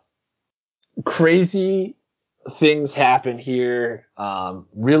 Crazy things happen here.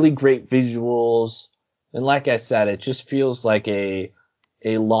 Really great visuals. And like I said, it just feels like a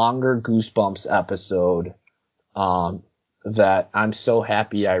longer Goosebumps episode, that I'm so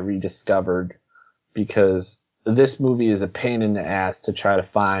happy I rediscovered, because this movie is a pain in the ass to try to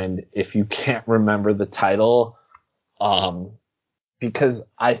find if you can't remember the title. Because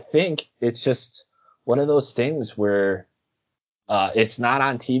I think it's just one of those things where it's not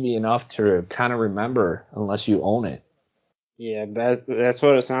on TV enough to kind of remember unless you own it. Yeah, that's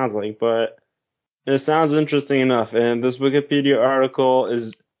what it sounds like, but it sounds interesting enough. And this Wikipedia article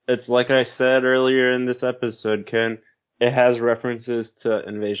it's like I said earlier in this episode, Ken, it has references to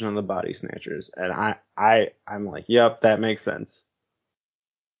Invasion of the Body Snatchers, and I'm like, yep, that makes sense.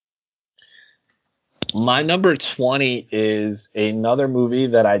 My number 20 is another movie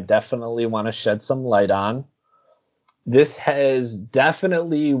that I definitely want to shed some light on. This has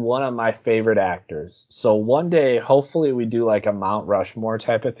definitely one of my favorite actors. So one day, hopefully we do like a Mount Rushmore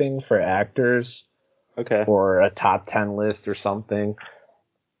type of thing for actors. Okay. Or a top 10 list or something.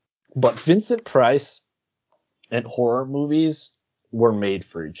 But Vincent Price and horror movies were made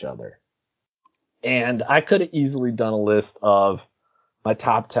for each other. And I could have easily done a list of my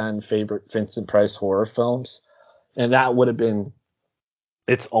top 10 favorite Vincent Price horror films, and that would have been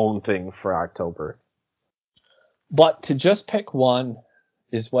its own thing for October. But to just pick one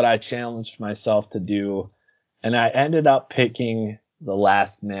is what I challenged myself to do, and I ended up picking The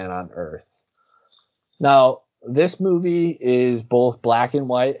Last Man on Earth. Now, this movie is both black and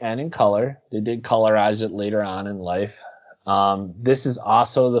white and in color. They did colorize it later on in life. This is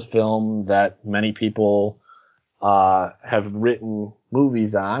also the film that many people have written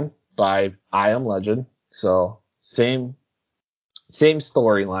movies on by I Am Legend. So same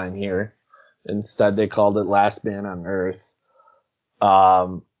storyline here. Instead, they called it Last Man on Earth.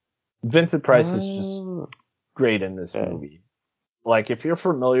 Vincent Price is just great in this movie. Like, if you're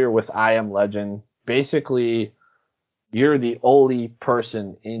familiar with I Am Legend, basically you're the only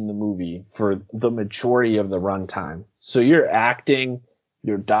person in the movie for the majority of the runtime. So your acting,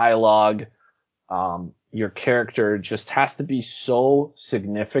 your dialogue, your character just has to be so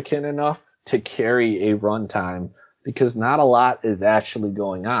significant enough to carry a runtime, because not a lot is actually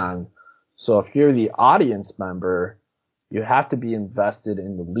going on. So if you're the audience member, you have to be invested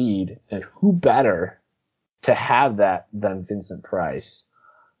in the lead, and who better to have that than Vincent Price?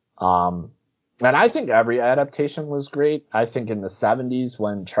 And I think every adaptation was great. I think in the 70s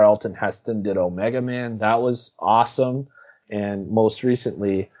when Charlton Heston did Omega Man, that was awesome. And most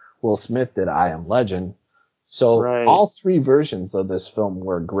recently, Will Smith did I Am Legend. So all three versions of this film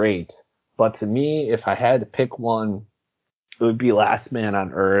were great. But to me, if I had to pick one, it would be Last Man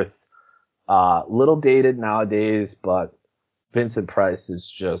on Earth. Little dated nowadays, but Vincent Price is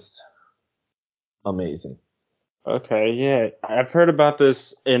just amazing. Okay, yeah. I've heard about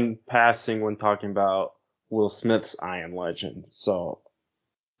this in passing when talking about Will Smith's I Am Legend, so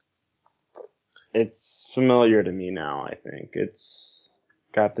it's familiar to me now, I think. It's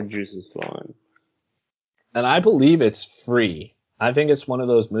got the juices flowing. And I believe it's free. I think it's one of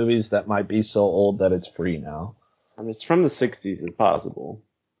those movies that might be so old that it's free now. I mean, it's from the 60s, it's possible.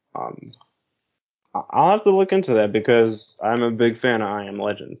 I'll have to look into that because I'm a big fan of I Am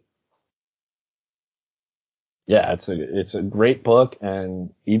Legend. Yeah, it's a great book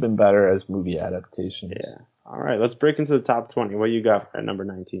and even better as movie adaptations. Yeah. All right, let's break into the top 20. What you got at number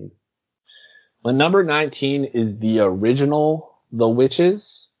 19? Well, number 19 is the original The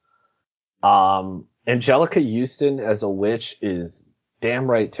Witches. Angelica Houston as a witch is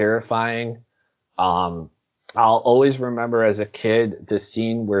damn right terrifying. I'll always remember as a kid the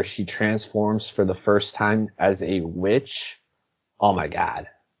scene where she transforms for the first time as a witch. Oh my God.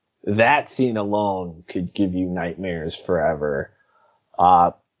 That scene alone could give you nightmares forever.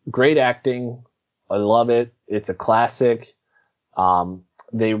 Great acting. I love it. It's a classic.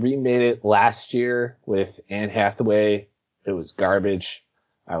 They remade it last year with Anne Hathaway. It was garbage.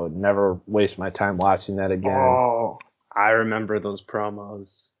 I would never waste my time watching that again. Oh, I remember those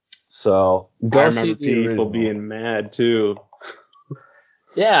promos. So go see the people original. being mad too.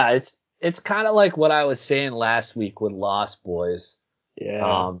 Yeah, it's kind of like what I was saying last week with Lost Boys.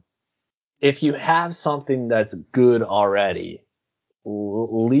 Yeah. If you have something that's good already,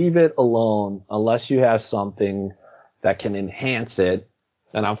 leave it alone unless you have something that can enhance it.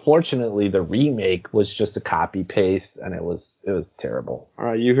 And unfortunately, the remake was just a copy paste, and it was terrible. All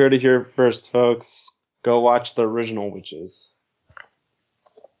right, you heard it here first, folks. Go watch the original Witches.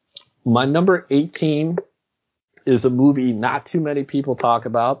 My number 18 is a movie not too many people talk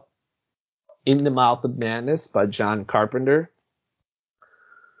about, In the Mouth of Madness by John Carpenter.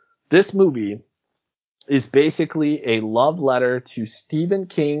 This movie is basically a love letter to Stephen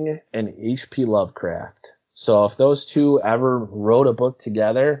King and H.P. Lovecraft. So if those two ever wrote a book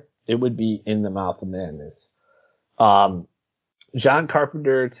together, it would be In the Mouth of Madness. John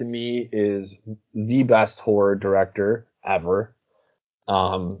Carpenter, to me, is the best horror director ever.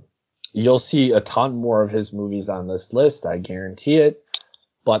 You'll see a ton more of his movies on this list, I guarantee it.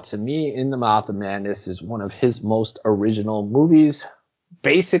 But to me, In the Mouth of Madness is one of his most original movies.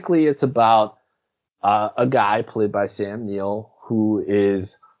 Basically, it's about a guy played by Sam Neill who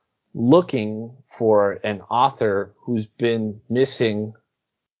is looking for an author who's been missing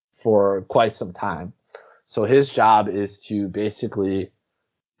for quite some time. So his job is to basically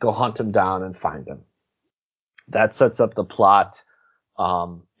go hunt him down and find him. That sets up the plot.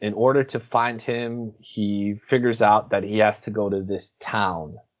 In order to find him, he figures out that he has to go to this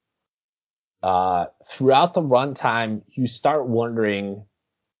town. Throughout the runtime, you start wondering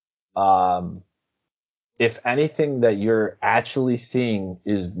if anything that you're actually seeing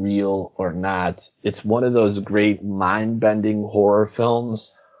is real or not. It's one of those great mind-bending horror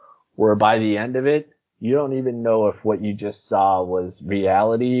films where by the end of it, you don't even know if what you just saw was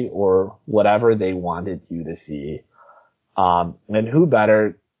reality or whatever they wanted you to see. And who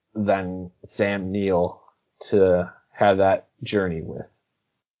better than Sam Neill to have that journey with?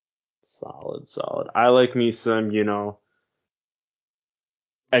 Solid. I like me some,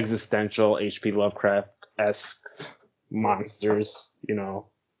 existential H.P. Lovecraft-esque monsters,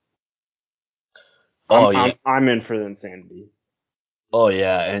 I'm in for the insanity. Oh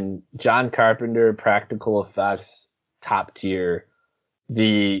yeah, and John Carpenter, practical effects, top tier.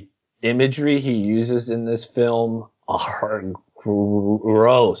 The imagery he uses in this film are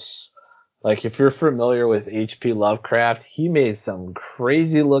gross. Like, if you're familiar with H.P. Lovecraft, he made some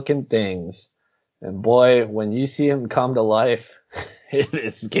crazy looking things. And boy, when you see him come to life, it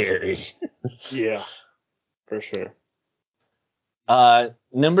is scary. Yeah, for sure.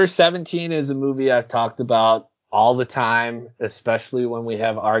 Number 17 is a movie I've talked about all the time, especially when we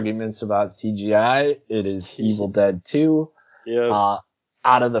have arguments about CGI. It is Evil Dead 2. Yeah.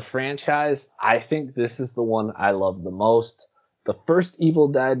 Out of the franchise, I think this is the one I love the most. The first Evil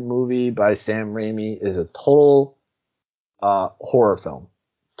Dead movie by Sam Raimi is a total horror film.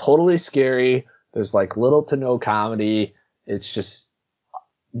 Totally scary. There's like little to no comedy. It's just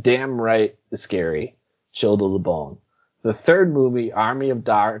damn right scary. Chill to the bone. The third movie, Army of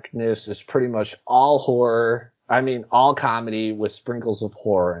Darkness, is pretty much all horror. I mean, all comedy with sprinkles of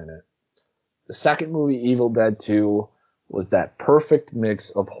horror in it. The second movie, Evil Dead 2, was that perfect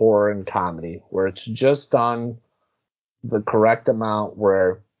mix of horror and comedy, where it's just done the correct amount,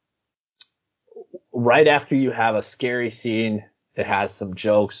 where right after you have a scary scene, it has some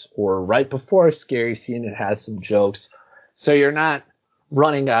jokes, or right before a scary scene, it has some jokes. So you're not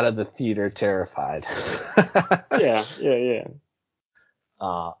running out of the theater terrified. Yeah.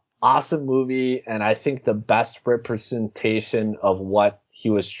 Awesome movie, and I think the best representation of what he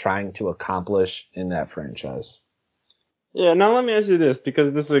was trying to accomplish in that franchise. Yeah, now let me ask you this,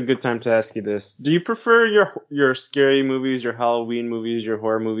 because this is a good time to ask you this. Do you prefer your scary movies, your Halloween movies, your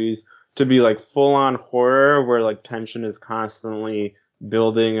horror movies to be like full on horror where like tension is constantly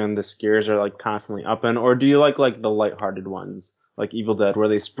building and the scares are like constantly up, and or do you like the lighthearted ones like Evil Dead where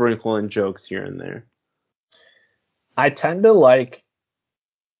they sprinkle in jokes here and there? I tend to like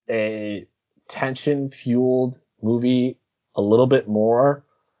a tension fueled movie a little bit more.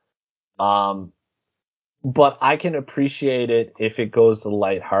 But I can appreciate it if it goes the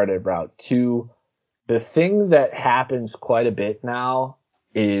lighthearted route too. The thing that happens quite a bit now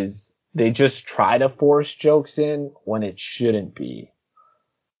is they just try to force jokes in when it shouldn't be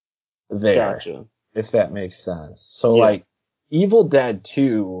there. Gotcha. If that makes sense. So Yeah. like Evil Dead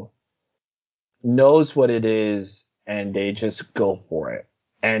 2 knows what it is and they just go for it.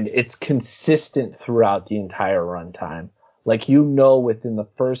 And it's consistent throughout the entire runtime. Like, within the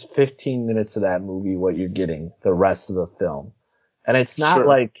first 15 minutes of that movie what you're getting the rest of the film. And it's not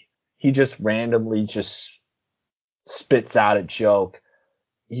like he just randomly just spits out a joke.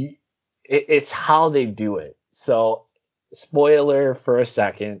 It's how they do it. So, spoiler for a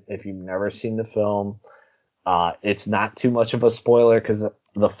second, if you've never seen the film, it's not too much of a spoiler because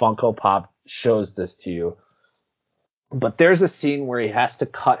the Funko Pop shows this to you. But there's a scene where he has to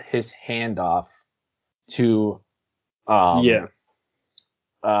cut his hand off to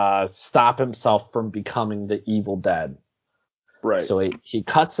stop himself from becoming the Evil Dead. Right. So he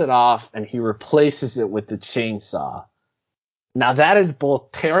cuts it off and he replaces it with the chainsaw. Now that is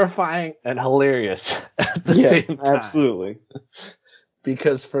both terrifying and hilarious at the same time. Absolutely.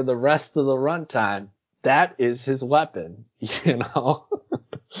 Because for the rest of the runtime, that is his weapon, Yeah,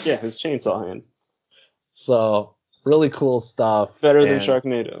 his chainsaw hand. So really cool stuff. Better than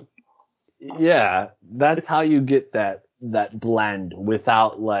Sharknado. Yeah, that's how you get that blend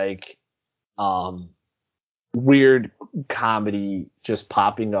without like weird comedy just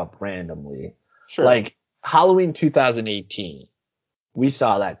popping up randomly. Sure. Like Halloween 2018, we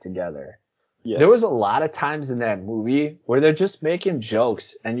saw that together. Yes. There was a lot of times in that movie where they're just making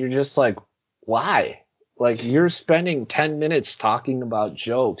jokes and you're just like, why? Like, you're spending 10 minutes talking about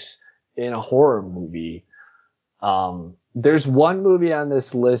jokes in a horror movie. There's one movie on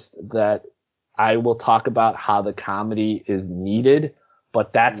this list that I will talk about how the comedy is needed,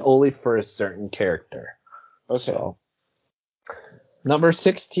 but that's only for a certain character. Okay. So, number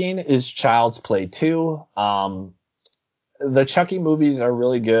 16 is Child's Play 2. The Chucky movies are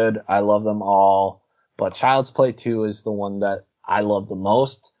really good. I love them all, but Child's Play 2 is the one that I love the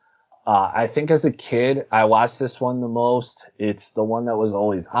most. I think as a kid, I watched this one the most. It's the one that was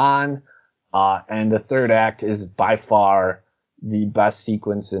always on. And the third act is by far the best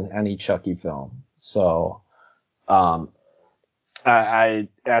sequence in any Chucky film. So, I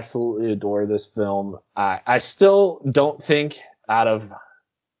absolutely adore this film. I still don't think out of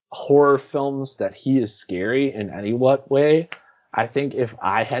horror films that he is scary in any what way. I think if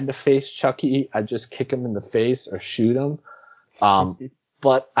I had to face Chucky, I'd just kick him in the face or shoot him.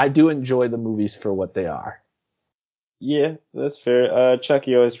 But I do enjoy the movies for what they are. Yeah, that's fair.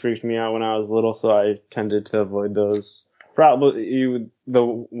 Chucky always freaked me out when I was little, so I tended to avoid those. Probably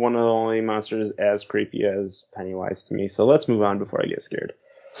one of the only monsters as creepy as Pennywise to me. So let's move on before I get scared.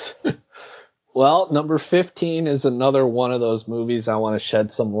 Well, number 15 is another one of those movies I want to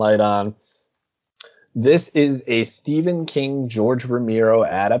shed some light on. This is a Stephen King, George Romero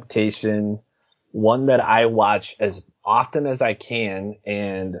adaptation, one that I watch as often as I can,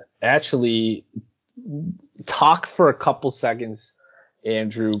 and actually talk for a couple seconds,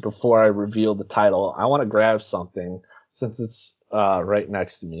 Andrew, before I reveal the title. I want to grab something since it's right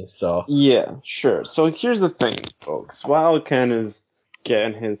next to me. So yeah, sure. So here's the thing, folks. While Ken is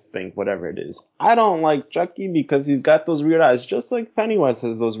getting his thing, whatever it is, I don't like Chucky because he's got those weird eyes, just like Pennywise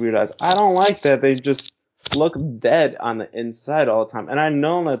has those weird eyes. I don't like that they just look dead on the inside all the time. And I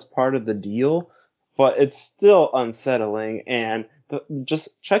know that's part of the deal, but it's still unsettling. And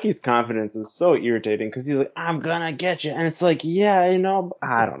just Chucky's confidence is so irritating because he's like, I'm gonna get you. And it's like, yeah, I know.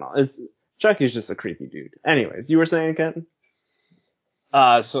 I don't know. Chucky's just a creepy dude. Anyways, you were saying, Ken?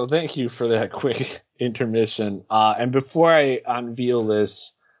 So thank you for that quick intermission. And before I unveil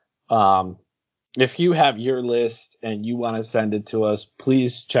this, if you have your list and you want to send it to us,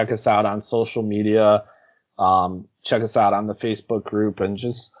 please check us out on social media. Check us out on the Facebook group and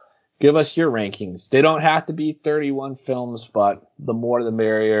just give us your rankings. They don't have to be 31 films, but the more the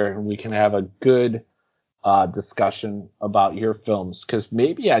merrier, and we can have a good discussion about your films, because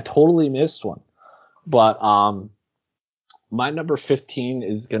maybe I totally missed one. But my number 15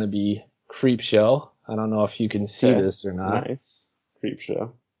 is going to be Creepshow. I don't know if you can see this or not. Nice.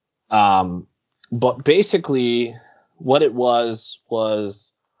 Creepshow. But basically what it was a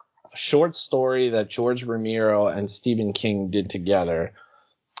short story that George Romero and Stephen King did together.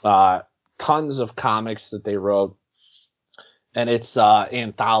 Tons of comics that they wrote. And it's an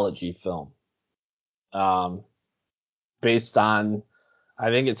anthology film. Based on, I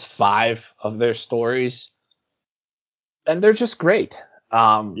think it's 5 of their stories. And they're just great.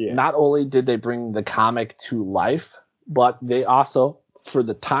 Not only did they bring the comic to life, but they also, for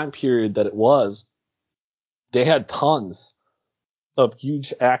the time period that it was, they had tons of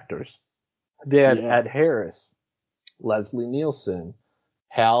huge actors. They had Ed Harris, Leslie Nielsen,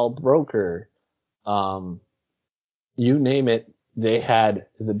 Hal Broker, you name it. They had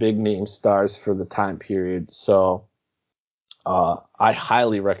the big name stars for the time period. So I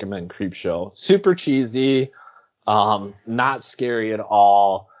highly recommend Creepshow. Super cheesy. Not scary at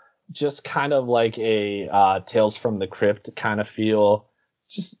all. Just kind of like a Tales from the Crypt kind of feel.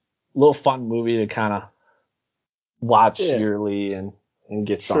 Just a little fun movie to kind of watch yearly and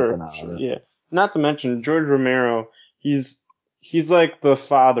get something out of it. Yeah. Not to mention George Romero, he's like the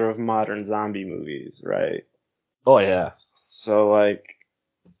father of modern zombie movies, right? Oh yeah. So like,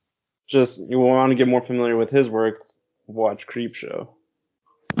 just you want to get more familiar with his work, watch Creepshow.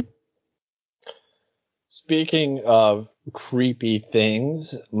 Speaking of creepy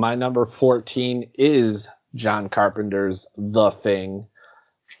things, my number 14 is John Carpenter's The Thing.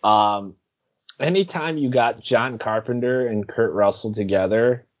 Anytime you got John Carpenter and Kurt Russell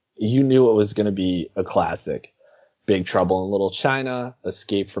together, you knew it was going to be a classic. Big Trouble in Little China,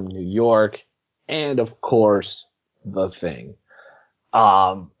 Escape from New York, and of course, The Thing.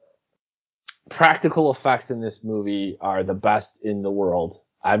 Practical effects in this movie are the best in the world.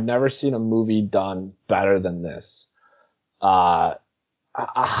 I've never seen a movie done better than this. How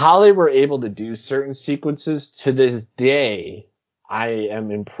they were able to do certain sequences to this day, I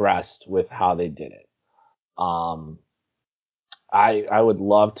am impressed with how they did it. I would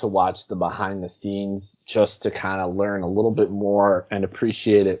love to watch the behind the scenes just to kind of learn a little bit more and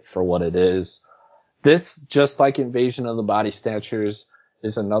appreciate it for what it is. This, just like Invasion of the Body Snatchers,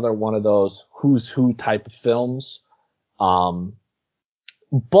 is another one of those who's who type of films.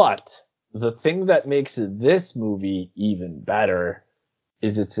 But the thing that makes this movie even better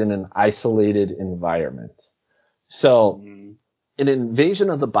is it's in an isolated environment. So in Invasion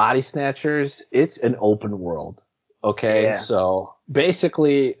of the Body Snatchers, it's an open world. Okay. Yeah. So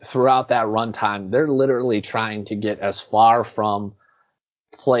basically throughout that runtime, they're literally trying to get as far from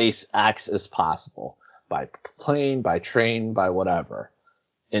place X as possible by plane, by train, by whatever.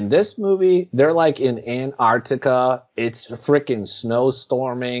 In this movie, they're like in Antarctica. It's freaking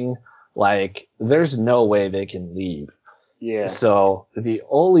snowstorming. Like, there's no way they can leave. Yeah. So the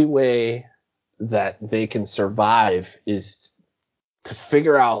only way that they can survive is to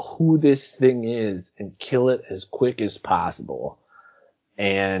figure out who this thing is and kill it as quick as possible.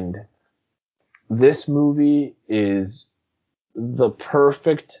 And this movie is the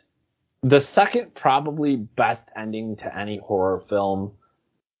second probably best ending to any horror film.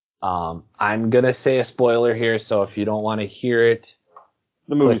 I'm going to say a spoiler here, so if you don't want to hear it,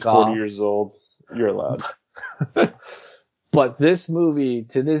 the movie's 40 years old. You're allowed. But this movie,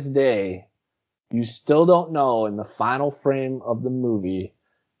 to this day, you still don't know in the final frame of the movie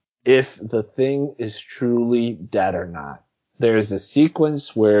if the thing is truly dead or not. There's a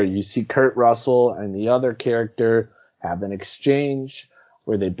sequence where you see Kurt Russell and the other character have an exchange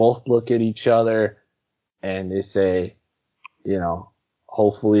where they both look at each other and they say, you know,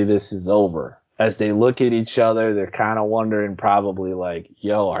 hopefully this is over. As they look at each other, they're kind of wondering probably like,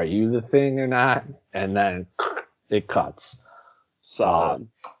 yo, are you the thing or not? And then it cuts. Solid.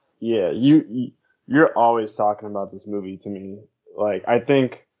 Yeah, you're always talking about this movie to me. Like, I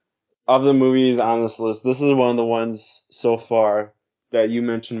think of the movies on this list, this is one of the ones so far that you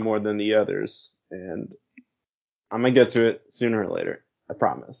mentioned more than the others. And I'm going to get to it sooner or later. I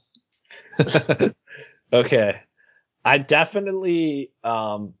promise. Okay. I definitely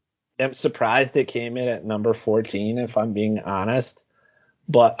am surprised it came in at number 14, if I'm being honest.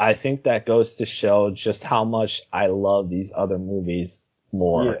 But I think that goes to show just how much I love these other movies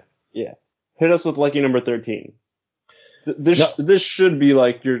more. Yeah. Hit us with lucky number 13. This should be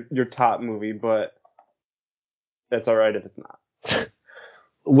like your top movie, but that's all right if it's not.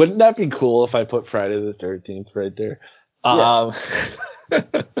 Wouldn't that be cool if I put Friday the 13th right there? Yeah.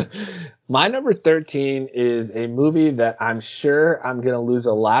 My number 13 is a movie that I'm sure I'm going to lose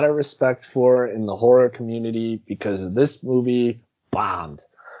a lot of respect for in the horror community because this movie bombed.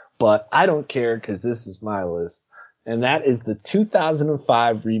 But I don't care because this is my list. And that is the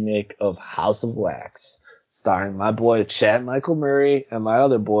 2005 remake of House of Wax, starring my boy Chad Michael Murray and my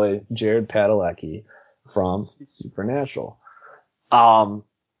other boy Jared Padalecki from Supernatural.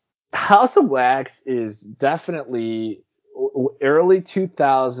 House of Wax is definitely early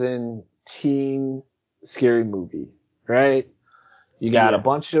 2000 teen scary movie, right? You got a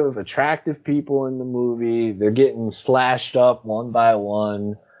bunch of attractive people in the movie. They're getting slashed up one by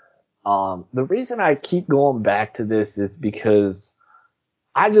one. The reason I keep going back to this is because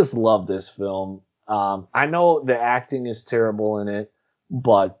I just love this film. I know the acting is terrible in it,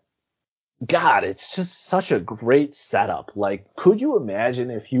 but God, it's just such a great setup. Like, could you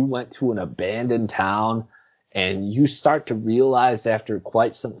imagine if you went to an abandoned town and you start to realize after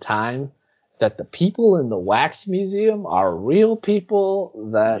quite some time that the people in the wax museum are real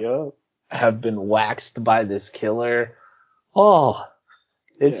people that have been waxed by this killer? Oh,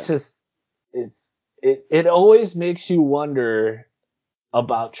 it's just, it always makes you wonder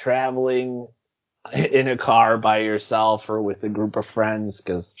about traveling in a car by yourself or with a group of friends.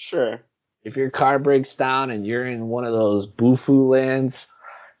 'Cause if your car breaks down and you're in one of those Bufu lands,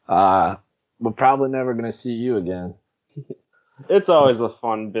 we're probably never going to see you again. It's always a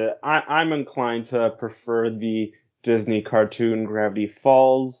fun bit. I'm inclined to prefer the Disney cartoon Gravity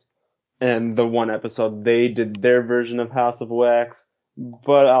Falls and the one episode they did their version of House of Wax,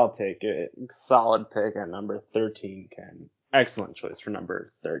 but I'll take it. Solid pick at number 13, Ken. Excellent choice for number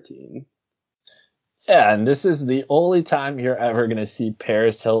 13. Yeah, and this is the only time you're ever going to see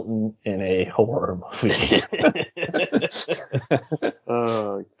Paris Hilton in a horror movie.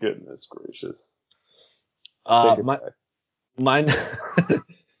 Oh, goodness gracious. Mine.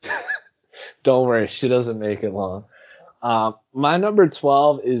 Don't worry, she doesn't make it long. My number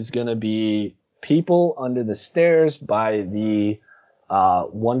 12 is going to be People Under the Stairs by the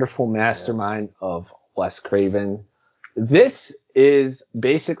wonderful mastermind of Wes Craven. This is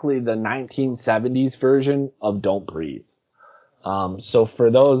basically the 1970s version of Don't Breathe. So for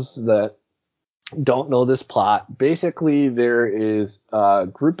those that don't know this plot, basically there is a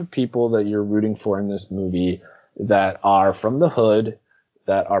group of people that you're rooting for in this movie that are from the hood,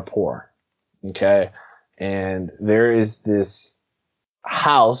 that are poor. Okay? And there is this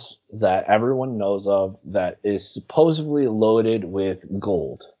house that everyone knows of that is supposedly loaded with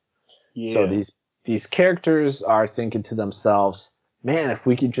gold. Yeah. So these characters are thinking to themselves, man, if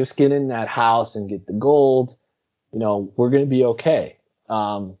we could just get in that house and get the gold, you know, we're going to be okay.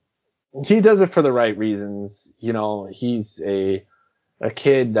 He does it for the right reasons. You know, he's a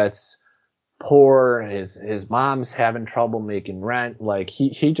kid that's poor. His mom's having trouble making rent. Like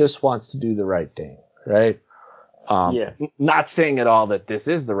he just wants to do the right thing, right? Not saying at all that this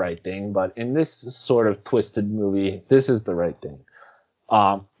is the right thing, but in this sort of twisted movie, this is the right thing.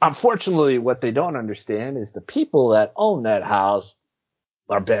 Unfortunately, what they don't understand is the people that own that house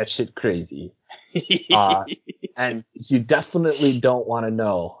are batshit crazy. And you definitely don't want to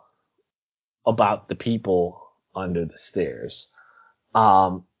know about the people under the stairs.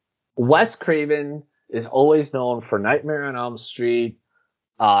 Wes Craven is always known for Nightmare on Elm Street,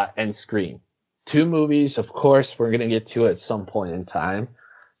 and Scream. 2 movies, of course, we're going to get to at some point in time.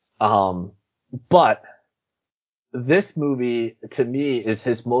 But this movie, to me, is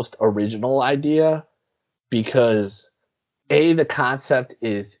his most original idea because A, the concept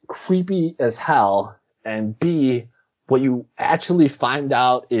is creepy as hell, and B, what you actually find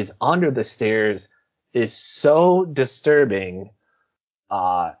out is under the stairs is so disturbing,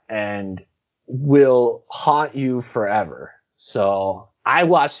 and will haunt you forever. So I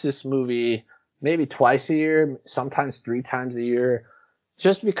watch this movie maybe twice a year, sometimes 3 times a year,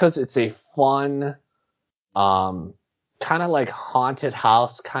 just because it's a fun, kind of like haunted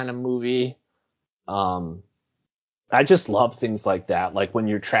house kind of movie. I just love things like that. Like when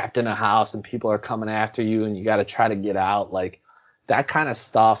you're trapped in a house and people are coming after you and you got to try to get out. Like that kind of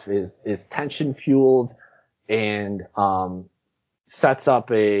stuff is tension fueled and, sets up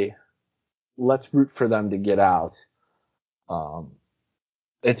a let's root for them to get out.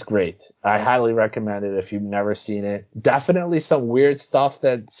 It's great. I highly recommend it if you've never seen it. Definitely some weird stuff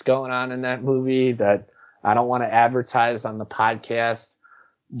that's going on in that movie that I don't want to advertise on the podcast,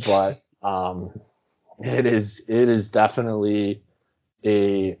 but it is definitely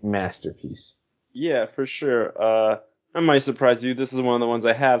a masterpiece. Yeah, for sure. I might surprise you. This is one of the ones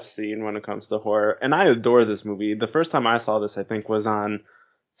I have seen when it comes to horror, and I adore this movie. The first time I saw this, I think, was on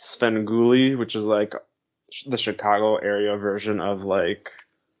Svengoolie, which is like the Chicago area version of like,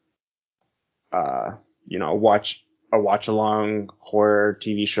 watch along horror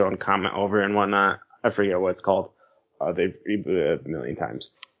TV show and comment over and whatnot. I forget what it's called. They've rebooted it a million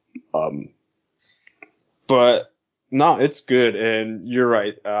times. But no, it's good, and you're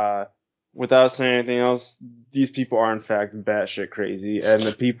right. Without saying anything else, these people are in fact batshit crazy, and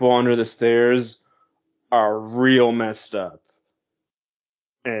the people under the stairs are real messed up.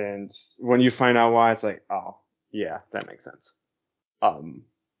 And when you find out why, it's like, oh, yeah, that makes sense.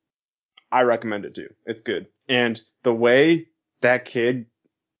 I recommend it too. It's good. And the way that kid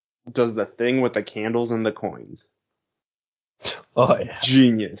does the thing with the candles and the coins. Oh yeah.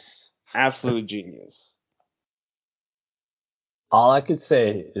 Genius. Absolute genius. All I could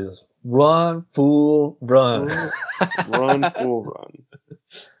say is run, fool, run. Run, fool, run.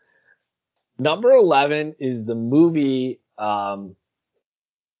 Number 11 is the movie that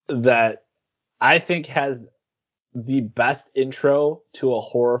I think has the best intro to a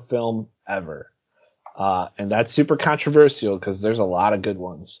horror film ever. And that's super controversial because there's a lot of good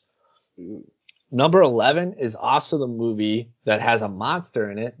ones. Number 11 is also the movie that has a monster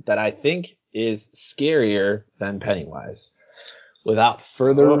in it that I think is scarier than Pennywise. Without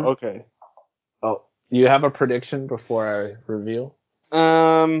further... okay. Oh, you have a prediction before I reveal?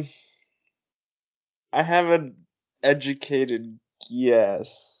 I have an educated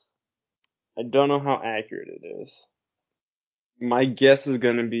guess. I don't know how accurate it is. My guess is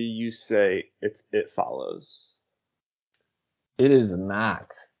gonna be you say It Follows. It is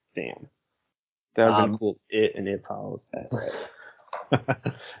not. Damn. That would have been cool. It Follows. That's right.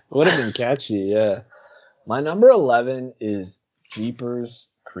 Would have been catchy, yeah. My number 11 is Jeepers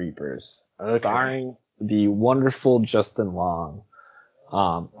Creepers, starring the wonderful Justin Long.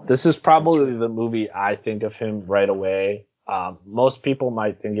 This is probably the movie I think of him right away. Most people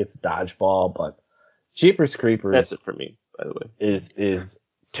might think it's Dodgeball, but Jeepers Creepers. That's it for me, by the way. Is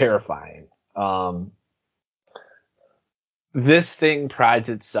terrifying. This thing prides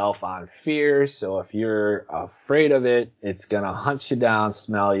itself on fear, so if you're afraid of it, it's gonna hunt you down,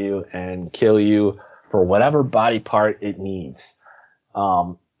 smell you, and kill you for whatever body part it needs.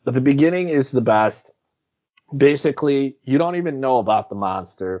 But the beginning is the best. Basically, you don't even know about the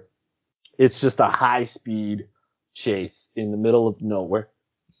monster. It's just a high-speed chase in the middle of nowhere.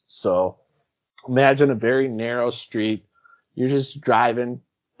 So imagine a very narrow street. You're just driving,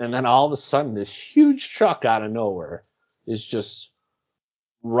 and then all of a sudden, this huge truck out of nowhere is just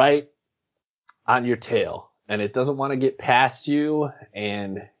right on your tail, and it doesn't want to get past you,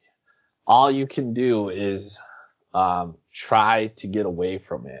 and all you can do is try to get away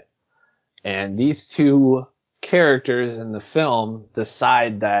from it. And these two characters in the film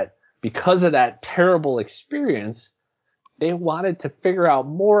decide that because of that terrible experience, they wanted to figure out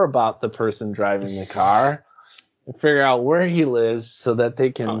more about the person driving the car and figure out where he lives so that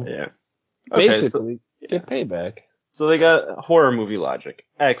they can basically get payback. So they got horror movie logic.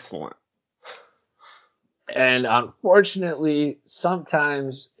 Excellent. And unfortunately,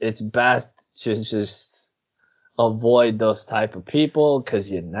 sometimes it's best to just avoid those type of people because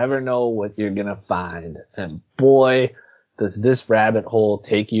you never know what you're going to find. And boy, does this rabbit hole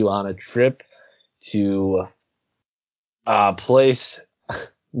take you on a trip to a place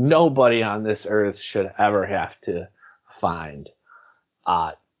nobody on this earth should ever have to find.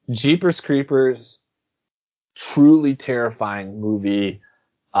 Jeepers Creepers, truly terrifying movie.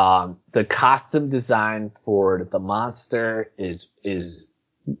 The costume design for the monster is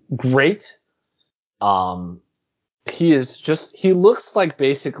great. He looks like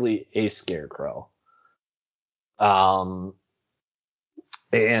basically a scarecrow.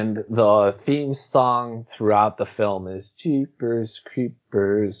 And the theme song throughout the film is Jeepers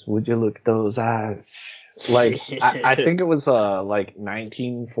Creepers, would you look at those eyes? Like, I think it was like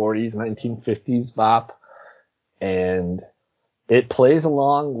 1940s, 1950s bop. And it plays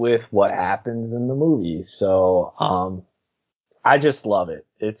along with what happens in the movie. So, I just love it.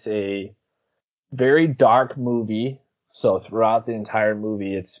 It's a very dark movie. So throughout the entire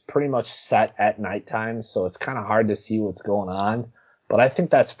movie, it's pretty much set at nighttime. So it's kind of hard to see what's going on. But I think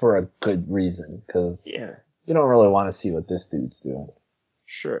that's for a good reason, because you don't really want to see what this dude's doing.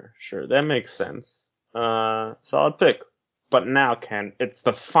 Sure. That makes sense. Solid pick. But now, Ken, it's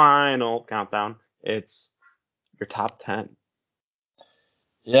the final countdown. It's your top 10.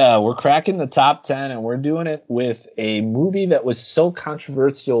 Yeah, we're cracking the top 10, and we're doing it with a movie that was so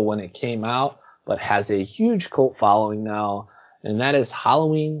controversial when it came out, but has a huge cult following now, and that is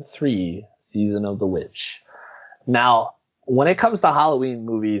Halloween 3, Season of the Witch. Now, when it comes to Halloween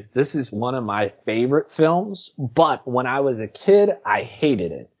movies, this is one of my favorite films, but when I was a kid, I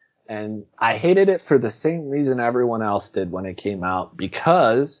hated it. And I hated it for the same reason everyone else did when it came out,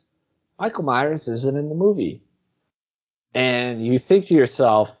 because Michael Myers isn't in the movie. And you think to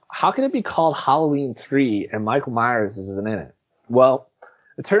yourself, how can it be called Halloween 3 and Michael Myers isn't in it? Well,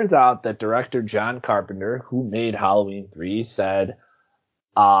 it turns out that director John Carpenter, who made Halloween 3, said,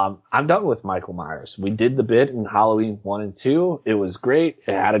 I'm done with Michael Myers. We did the bit in Halloween 1 and 2. It was great.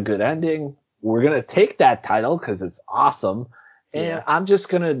 It had a good ending. We're going to take that title because it's awesome. And I'm just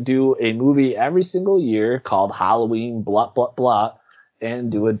going to do a movie every single year called Halloween blah, blah, blah,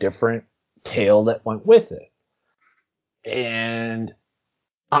 and do a different tale that went with it. And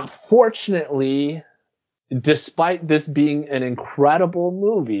unfortunately, despite this being an incredible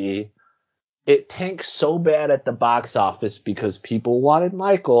movie, it tanked so bad at the box office because people wanted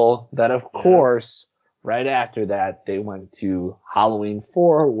Michael that, of course, right after that, they went to Halloween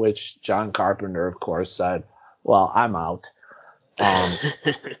 4, which John Carpenter, of course, said, well, I'm out.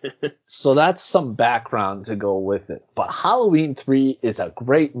 So that's some background to go with it. But Halloween 3 is a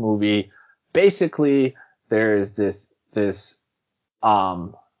great movie. Basically, there is this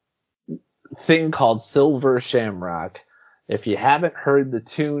thing called Silver Shamrock. If you haven't heard the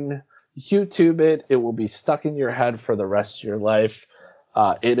tune, YouTube it. It will be stuck in your head for the rest of your life.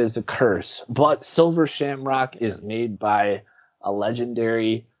 It is a curse. But Silver Shamrock is made by a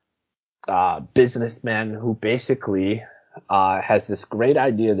legendary businessman who basically has this great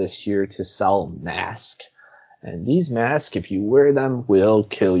idea this year to sell masks. And these masks, if you wear them, will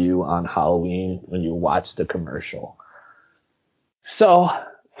kill you on Halloween when you watch the commercial. So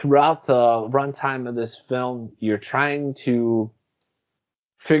throughout the runtime of this film, you're trying to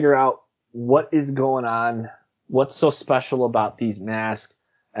figure out what is going on, what's so special about these masks,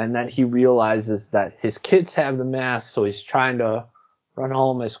 and then he realizes that his kids have the masks, so he's trying to run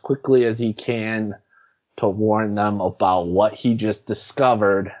home as quickly as he can to warn them about what he just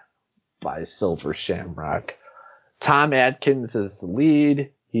discovered by Silver Shamrock. Tom Atkins is the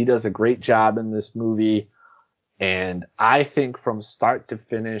lead. He does a great job in this movie. And I think from start to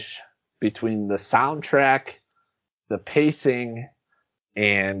finish, between the soundtrack, the pacing,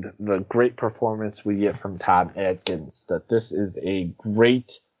 and the great performance we get from Tom Atkins, that this is a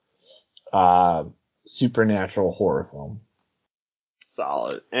great supernatural horror film.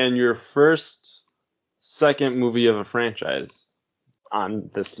 Solid. And your second movie of a franchise on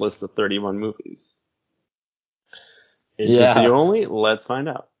this list of 31 movies. Is it the only? Let's find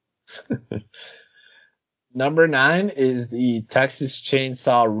out. Number 9 is the Texas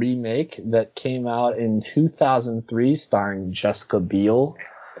Chainsaw remake that came out in 2003 starring Jessica Biel.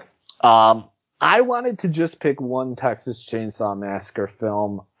 I wanted to just pick one Texas Chainsaw Massacre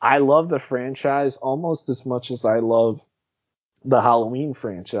film. I love the franchise almost as much as I love the Halloween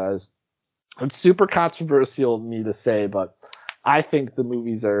franchise. It's super controversial of me to say, but I think the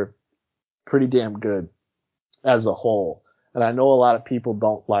movies are pretty damn good as a whole. And I know a lot of people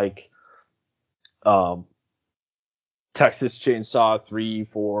don't like Texas Chainsaw 3,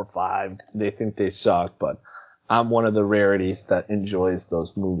 4, 5. They think they suck, but I'm one of the rarities that enjoys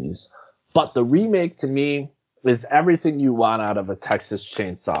those movies. But the remake to me is everything you want out of a Texas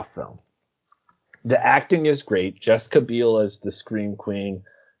Chainsaw film. The acting is great. Jessica Biel as the Scream Queen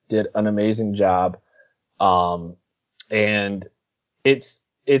did an amazing job. And it's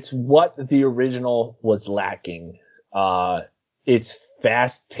what the original was lacking. It's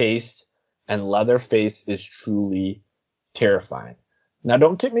fast paced, and Leatherface is truly terrifying. Now,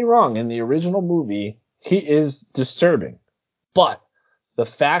 don't get me wrong. In the original movie, he is disturbing, but the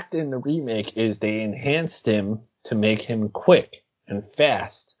fact in the remake is they enhanced him to make him quick and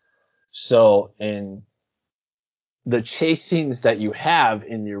fast. So in the chase scenes that you have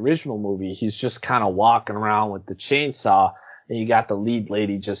in the original movie, he's just kind of walking around with the chainsaw, and you got the lead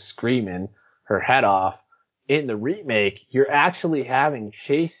lady just screaming her head off. In the remake, you're actually having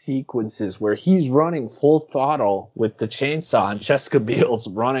chase sequences where he's running full throttle with the chainsaw and Jessica Biel's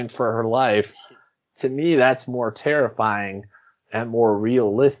running for her life. To me, that's more terrifying and more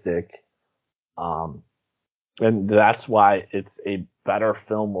realistic. And that's why it's a better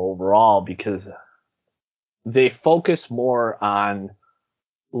film overall, because they focus more on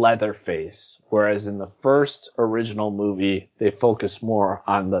Leatherface, whereas in the first original movie, they focus more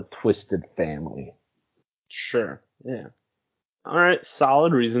on the Twisted family. Sure. Yeah. All right.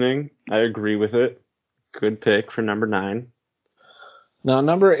 Solid reasoning. I agree with it. Good pick for number 9. Now,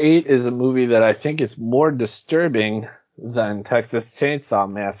 number 8 is a movie that I think is more disturbing than Texas Chainsaw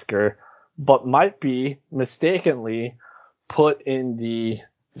Massacre, but might be mistakenly put in the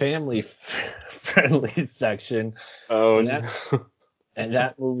family-friendly section. Oh, and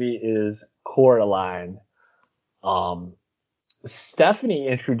that movie is Coraline. Stephanie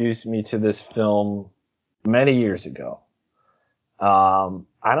introduced me to this film many years ago.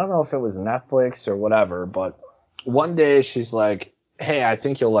 I don't know if it was Netflix or whatever, but one day she's like, hey, I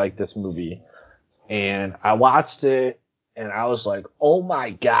think you'll like this movie. And I watched it and I was like, oh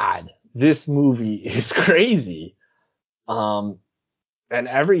my God, this movie is crazy. And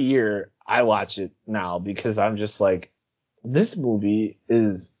every year I watch it now because I'm just like, this movie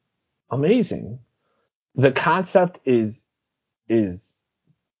is amazing. The concept is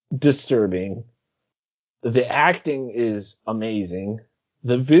disturbing. The acting is amazing.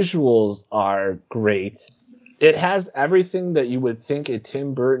 The visuals are great. It has everything that you would think a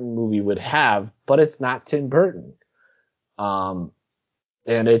Tim Burton movie would have, but it's not Tim Burton. And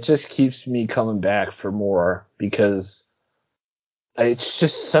it just keeps me coming back for more because it's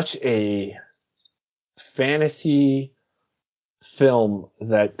just such a fantasy film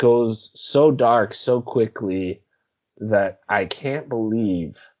that goes so dark so quickly that I can't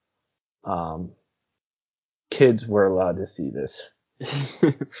believe kids were allowed to see this.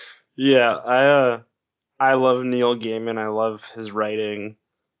 Yeah, I love Neil Gaiman. I love his writing.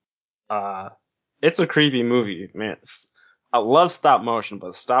 It's a creepy movie, man. I love stop motion,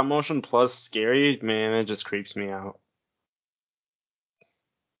 but stop motion plus scary, man, it just creeps me out.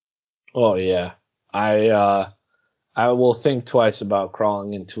 Oh yeah. I will think twice about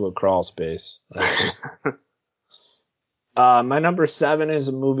crawling into a crawl space. My number 7 is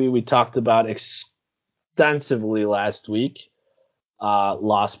a movie we talked about extensively last week.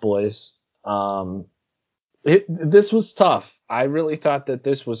 Lost Boys. This was tough. I really thought that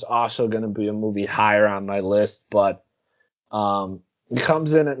this was also going to be a movie higher on my list, but it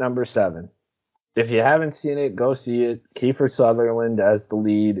comes in at number 7. If you haven't seen it, go see it. Kiefer Sutherland as the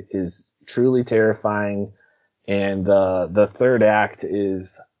lead is truly terrifying, and the third act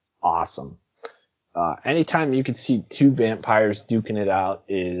is awesome. Anytime you can see 2 vampires duking it out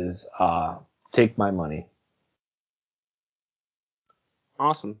is take my money.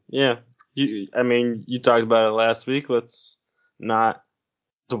 Awesome. Yeah. You talked about it last week. Let's not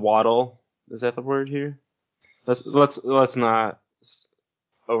dawdle. Is that the word here? Let's not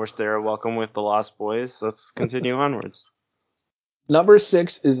overstay our welcome with the Lost Boys. Let's continue onwards. Number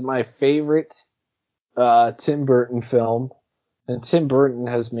 6 is my favorite Tim Burton film. And Tim Burton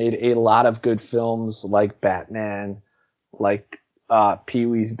has made a lot of good films like Batman, like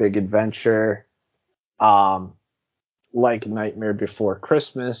Pee-wee's Big Adventure, like Nightmare Before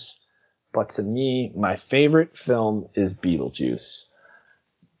Christmas. But to me, my favorite film is Beetlejuice.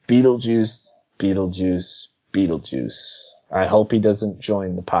 Beetlejuice, Beetlejuice, Beetlejuice. I hope he doesn't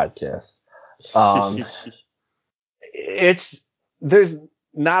join the podcast. There's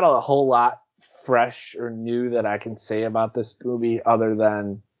not a whole lot fresh or new that I can say about this movie other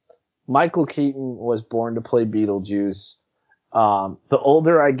than Michael Keaton was born to play Beetlejuice. The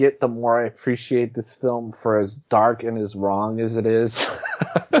older I get, the more I appreciate this film for as dark and as wrong as it is.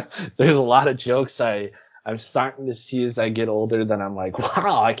 There's a lot of jokes I'm starting to see as I get older that I'm like,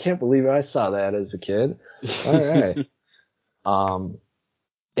 wow, I can't believe I saw that as a kid. All right.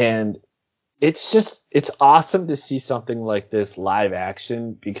 And it's awesome to see something like this live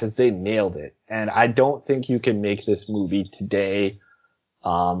action because they nailed it. And I don't think you can make this movie today.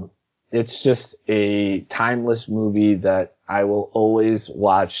 It's just a timeless movie that I will always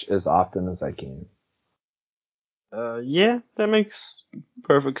watch as often as I can. Yeah, that makes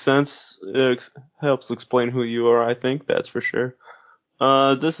perfect sense. It helps explain who you are, I think, that's for sure.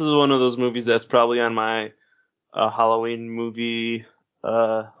 This is one of those movies that's probably on my Halloween movie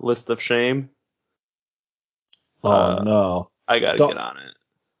list of shame. Oh no. I gotta Don't get on it.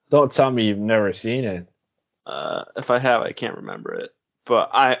 don't tell me you've never seen it. If I have, I can't remember it.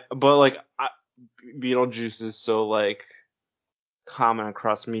 But Beetlejuice is so like common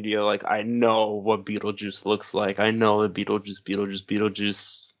across media. Like I know what Beetlejuice looks like. I know the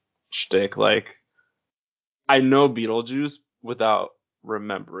Beetlejuice shtick. Like I know Beetlejuice without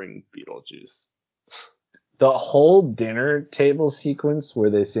remembering Beetlejuice. The whole dinner table sequence where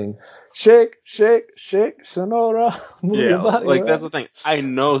they sing "Shake, Shake, Shake, Sonora," move your Yeah, body like that's around. the thing. I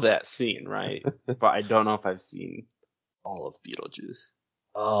know that scene, right? But I don't know if I've seen all of Beetlejuice.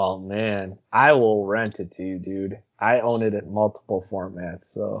 Oh man, I will rent it to you, dude. I own it in multiple formats,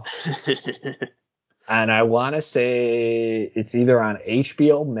 so. And I want to say it's either on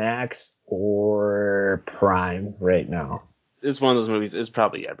HBO Max or Prime right now. It's one of those movies. It's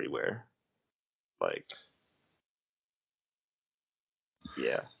probably everywhere. Like,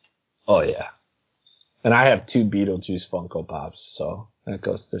 yeah, Oh yeah. And I have 2 Beetlejuice Funko Pops, so that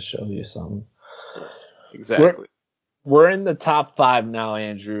goes to show you something. exactly. We're in the top 5 now,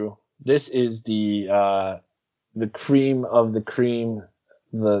 Andrew. This is the cream of the cream,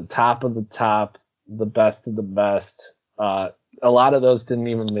 the top of the top, the best of the best. A lot of those didn't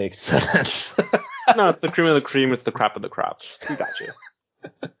even make sense. No, it's the cream of the cream. It's the crop of the crop. We got you.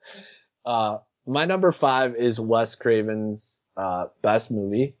 My number 5 is Wes Craven's best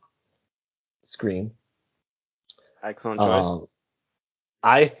movie, Scream. Excellent choice.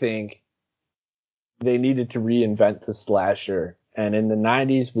 I think they needed to reinvent the slasher. And in the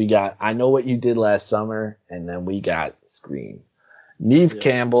 90s, we got I Know What You Did Last Summer, and then we got Scream. Neve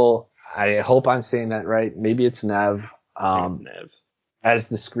Campbell, I hope I'm saying that right. Maybe it's Nev. I think it's Nev. As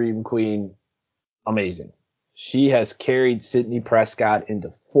the Scream Queen, amazing. She has carried Sidney Prescott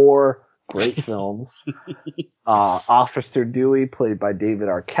into 4 great films. Officer Dewey, played by David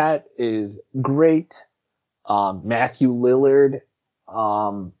Arquette, is great. Matthew Lillard,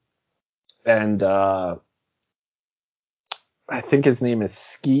 and I think his name is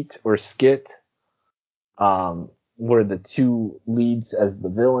Skeet or Skit, were the 2 leads as the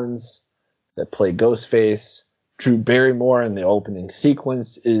villains that play Ghostface. Drew Barrymore in the opening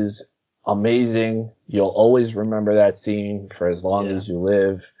sequence is amazing. You'll always remember that scene for as long as you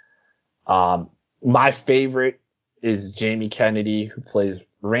live. My favorite is Jamie Kennedy, who plays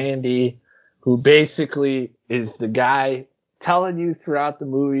Randy, who basically is the guy telling you throughout the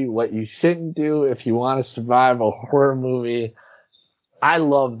movie what you shouldn't do if you want to survive a horror movie. I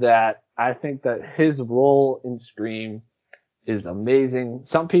love that. I think that his role in Scream is amazing.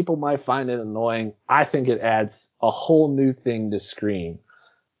 Some people might find it annoying. I think it adds a whole new thing to Scream.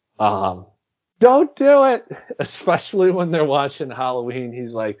 Don't do it, especially when they're watching Halloween.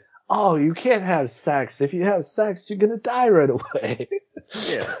 He's like, oh, you can't have sex. If you have sex, you're going to die right away.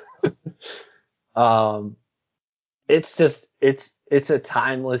 Yeah. It's a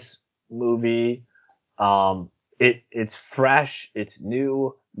timeless movie. It's fresh. It's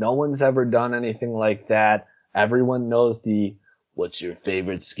new. No one's ever done anything like that. Everyone knows what's your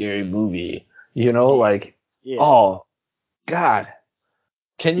favorite scary movie? Oh God.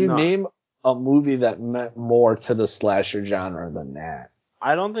 Can you name a movie that meant more to the slasher genre than that?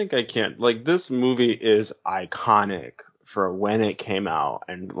 I don't think I can. Like, this movie is iconic for when it came out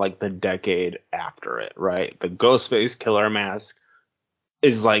and like the decade after it, right? The Ghostface killer mask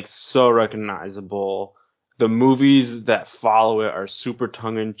is like so recognizable. The movies that follow it are super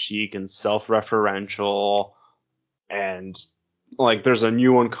tongue-in-cheek and self-referential, and like there's a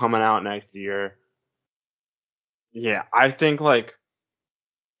new one coming out next year. Yeah, I think if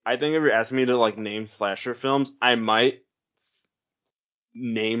you're asking me to like name slasher films, I might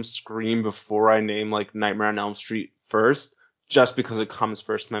name Scream before I name like Nightmare on Elm Street first, just because it comes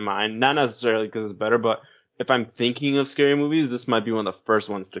first in my mind. Not necessarily because it's better, but if I'm thinking of scary movies, this might be one of the first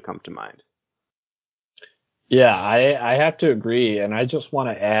ones to come to mind. Yeah, I have to agree, and I just want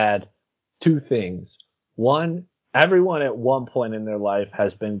to add 2 things. One, everyone at one point in their life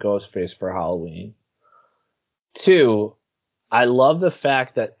has been Ghostface for Halloween. 2, I love the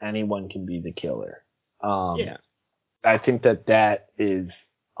fact that anyone can be the killer. I think that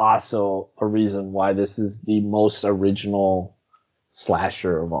is also a reason why this is the most original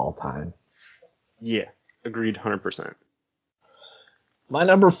slasher of all time. Yeah, agreed 100%. My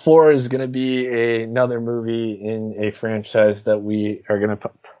number 4 is going to be another movie in a franchise that we are going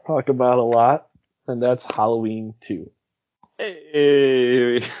to talk about a lot, and that's Halloween 2.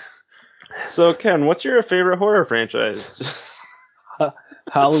 Hey. So, Ken, what's your favorite horror franchise?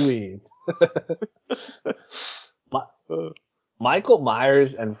 Halloween. Michael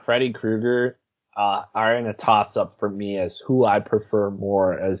Myers and Freddy Krueger are in a toss-up for me as who I prefer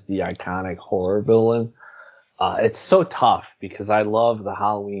more as the iconic horror villain. It's so tough because I love the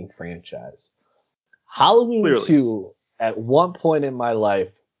Halloween franchise. Halloween Clearly. 2, at one point in my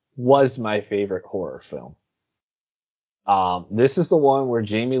life, was my favorite horror film. This is the one where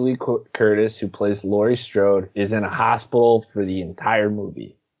Jamie Lee Curtis, who plays Laurie Strode, is in a hospital for the entire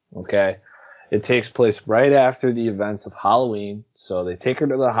movie. Okay? It takes place right after the events of Halloween, so they take her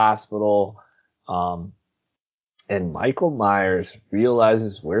to the hospital, and Michael Myers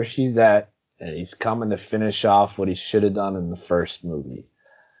realizes where she's at, and he's coming to finish off what he should have done in the first movie.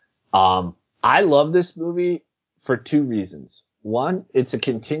 I love this movie for 2 reasons. One, it's a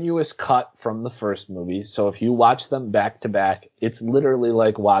continuous cut from the first movie, so if you watch them back to back, it's literally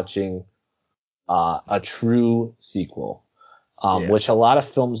like watching a true sequel, which a lot of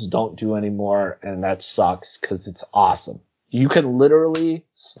films don't do anymore, and that sucks because it's awesome. You can literally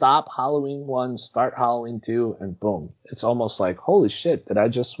stop Halloween 1, start Halloween 2, and boom. It's almost like, holy shit, did I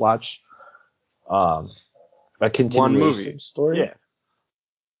just watch a continuation One movie. story? Yeah.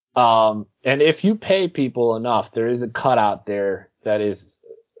 And if you pay people enough, there is a cut out there that is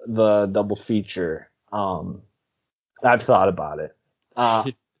the double feature. I've thought about it.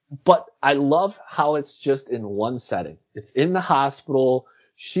 But I love how it's just in one setting. It's in the hospital.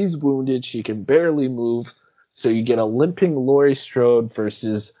 She's wounded. She can barely move. So you get a limping Laurie Strode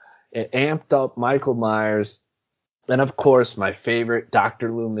versus an amped up Michael Myers. And of course, my favorite, Dr.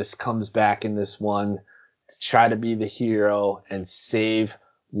 Loomis, comes back in this one to try to be the hero and save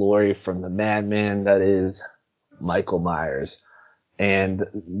Laurie from the madman that is Michael Myers.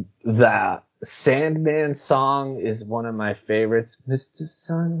 And the Sandman song is one of my favorites. Mr.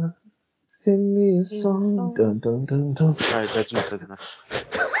 Sun, sing me a song. Dun, dun, dun, dun. All right, that's enough.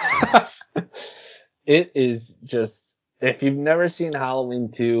 It is just, if you've never seen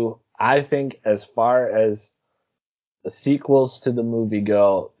Halloween 2, I think as far as the sequels to the movie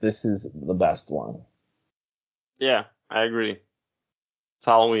go, this is the best one. Yeah, I agree. It's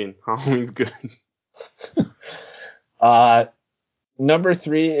Halloween. Halloween's good. Number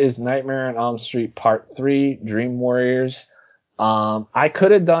 3 is Nightmare on Elm Street Part 3, Dream Warriors. I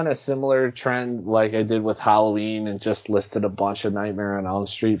could have done a similar trend like I did with Halloween and just listed a bunch of Nightmare on Elm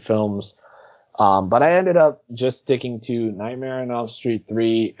Street films. But I ended up just sticking to Nightmare on Elm Street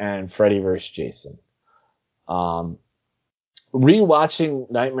 3 and Freddy vs. Jason. Rewatching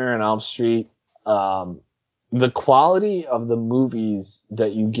Nightmare on Elm Street, the quality of the movies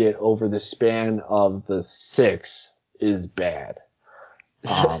that you get over the span of the 6 is bad.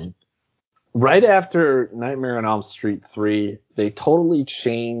 Right after Nightmare on Elm Street 3, they totally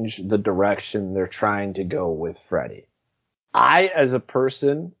change the direction they're trying to go with Freddy. I, as a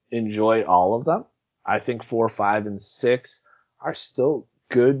person, enjoy all of them. I think 4, 5, and 6 are still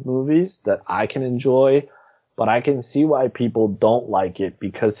good movies that I can enjoy, but I can see why people don't like it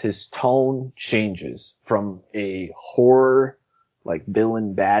because his tone changes from a horror, like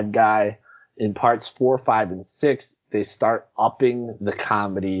villain bad guy. In parts 4, 5, and 6, they start upping the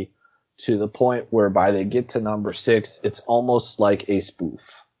comedy to the point whereby they get to number 6, it's almost like a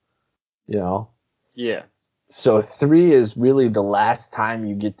spoof, you know? Yeah. So 3 is really the last time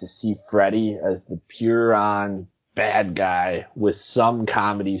you get to see Freddy as the pure on bad guy with some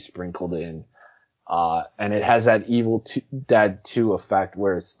comedy sprinkled in. And it has that Evil Dead 2 effect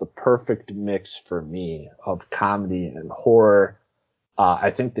where it's the perfect mix for me of comedy and horror. I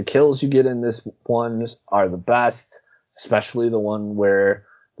think the kills you get in this one are the best, especially the one where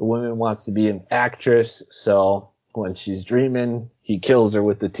the woman wants to be an actress. So when she's dreaming, he kills her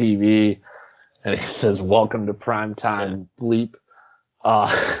with the TV and he says, "Welcome to prime time, bleep."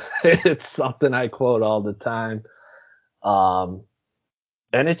 It's something I quote all the time. And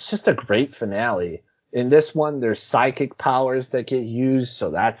it's just a great finale. In this one, there's psychic powers that get used, so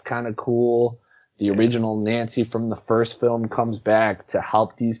that's kind of cool. The original Nancy from the first film comes back to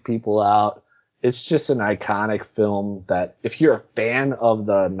help these people out. It's just an iconic film that if you're a fan of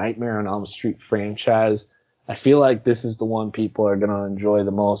the Nightmare on Elm Street franchise, I feel like this is the one people are going to enjoy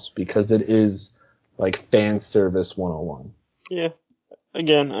the most because it is like fan service 101. Yeah.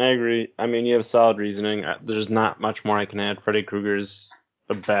 Again, I agree. I mean, you have solid reasoning. There's not much more I can add. Freddy Krueger's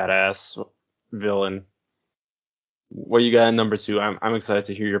a badass villain. What you got at number 2? I'm excited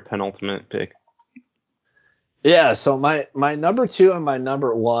to hear your penultimate pick. Yeah, so my number 2 and my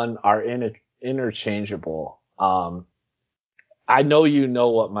number 1 are interchangeable. I know you know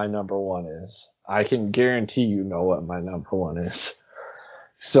what my number 1 is. I can guarantee you know what my number 1 is.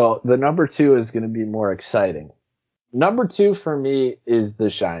 So the number 2 is going to be more exciting. Number 2 for me is The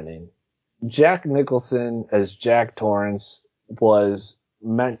Shining. Jack Nicholson as Jack Torrance was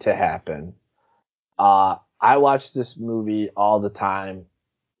meant to happen. I watch this movie all the time.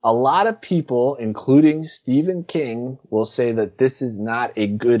 A lot of people, including Stephen King, will say that this is not a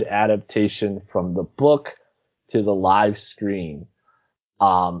good adaptation from the book to the live screen.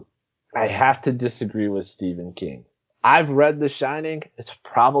 I have to disagree with Stephen King. I've read The Shining. It's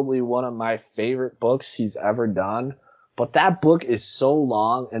probably one of my favorite books he's ever done. But that book is so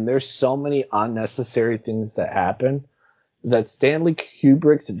long and there's so many unnecessary things that happen that Stanley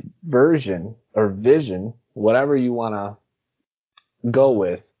Kubrick's version or vision, whatever you want to go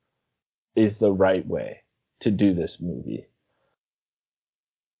with, is the right way to do this movie.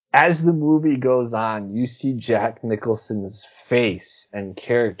 As the movie goes on, you see Jack Nicholson's face and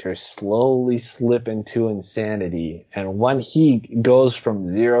character slowly slip into insanity. And when he goes from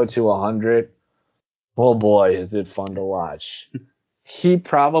 0 to 100, oh boy, is it fun to watch. He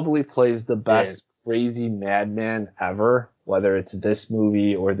probably plays the best crazy madman ever, whether it's this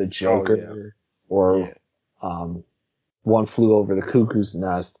movie or The Joker or One Flew Over the Cuckoo's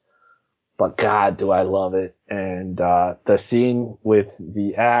Nest. But God, do I love it. And the scene with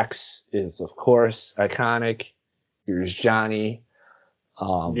the axe is, of course, iconic. Here's Johnny.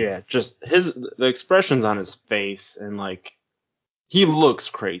 Just the expressions on his face and like he looks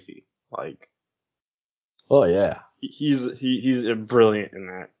crazy. Like, oh yeah, he's brilliant in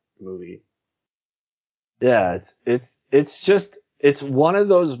that movie. Yeah, it's one of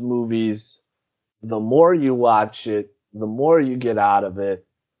those movies. The more you watch it, the more you get out of it.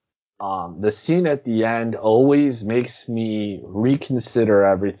 The scene at the end always makes me reconsider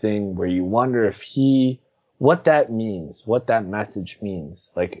everything, where you wonder what that means, what that message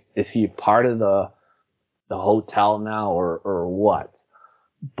means. Like, is he part of the hotel now or what?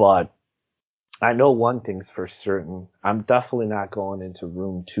 But I know one thing's for certain. I'm definitely not going into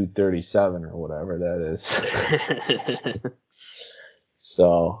room 237 or whatever that is.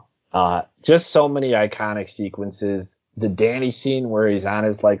 So, just so many iconic sequences. The Danny scene where he's on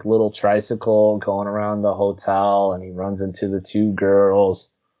his like little tricycle going around the hotel and he runs into the two girls.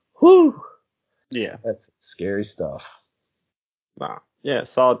 Whew. Yeah. That's scary stuff. Wow. Yeah,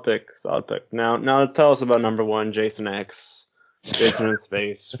 solid pick. Now tell us about number 1, Jason X. Jason in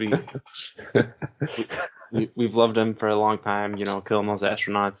Space. We've loved him for a long time, killing those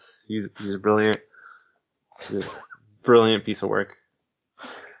astronauts. He's brilliant. He's a brilliant piece of work.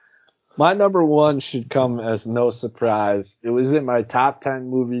 My number 1 should come as no surprise. It was in my top 10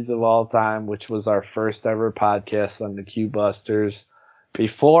 movies of all time, which was our first ever podcast on the Q Busters.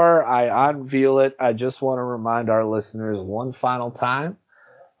 Before I unveil it, I just want to remind our listeners one final time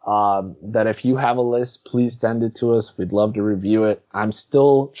that if you have a list, please send it to us. We'd love to review it. I'm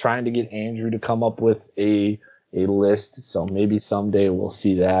still trying to get Andrew to come up with a list, so maybe someday we'll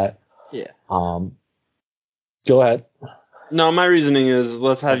see that. Yeah. Go ahead. No, my reasoning is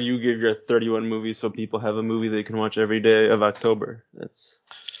let's have you give your 31 movies so people have a movie they can watch every day of October.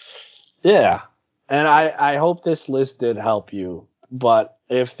 Yeah. And I hope this list did help you. But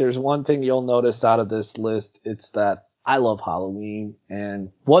if there's one thing you'll notice out of this list, it's that I love Halloween.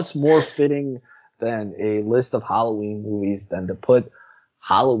 And what's more fitting than a list of Halloween movies than to put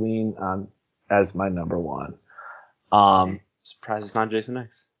Halloween on as my number 1. Surprised it's not Jason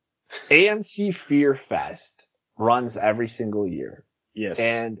X. AMC Fear Fest runs every single year. Yes.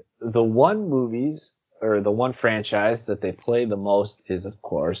 And the one franchise that they play the most is, of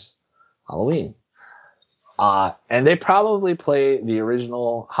course, Halloween. And they probably play the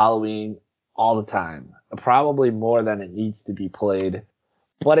original Halloween all the time, probably more than it needs to be played.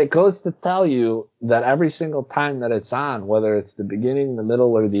 But it goes to tell you that every single time that it's on, whether it's the beginning, the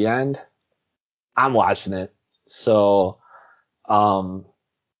middle, or the end, I'm watching it. So,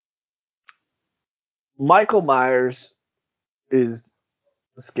 Michael Myers is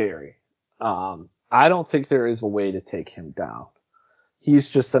scary. I don't think there is a way to take him down.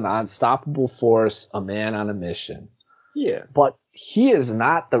 He's just an unstoppable force, a man on a mission. Yeah. But he is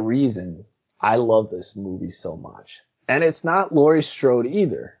not the reason I love this movie so much. And it's not Laurie Strode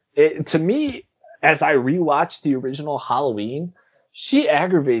either. To me, as I rewatch the original Halloween, she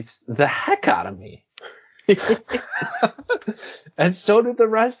aggravates the heck out of me. And so did the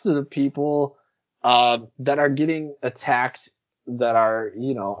rest of the people that are getting attacked, that are,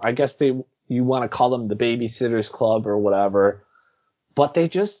 I guess you want to call them the Babysitters Club or whatever. but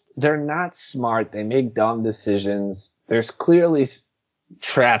they're not smart. They make dumb decisions. There's clearly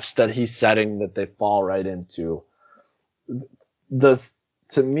traps that he's setting that they fall right into.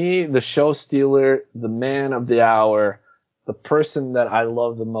 To me, the show stealer, the man of the hour, the person that I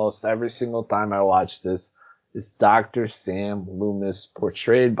love the most every single time I watch this is Dr. Sam Loomis,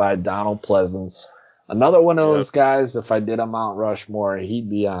 portrayed by Donald Pleasance. Another one of those guys, if I did a Mount Rushmore, he'd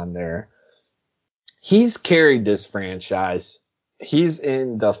be on there. He's carried this franchise. He's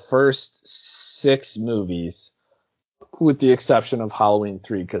in the first 6 movies, with the exception of Halloween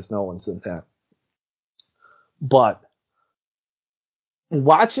 3, because no one's in that. But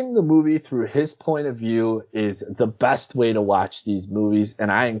watching the movie through his point of view is the best way to watch these movies,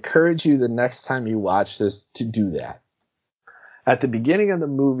 and I encourage you the next time you watch this to do that. At the beginning of the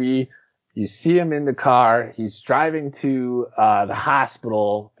movie, you see him in the car. He's driving to the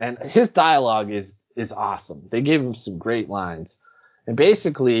hospital, and his dialogue is awesome. They gave him some great lines. And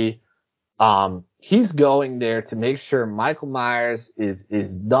basically, he's going there to make sure Michael Myers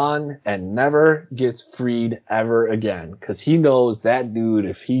is done and never gets freed ever again. Because he knows that dude,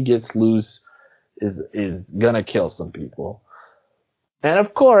 if he gets loose, is gonna kill some people. And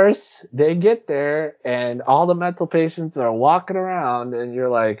of course, they get there, and all the mental patients are walking around, and you're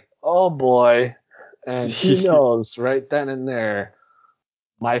like, oh boy. And he knows right then and there,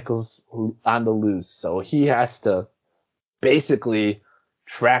 Michael's on the loose. So he has to basically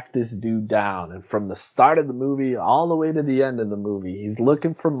track this dude down. And from the start of the movie all the way to the end of the movie, he's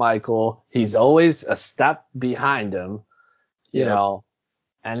looking for Michael. He's always a step behind him, you know.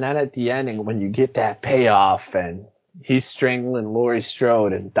 And then at the ending, when you get that payoff and he's strangling Laurie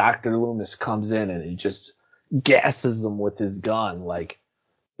Strode and Dr. Loomis comes in and he just gasses him with his gun, like,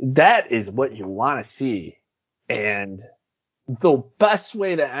 that is what you want to see. And the best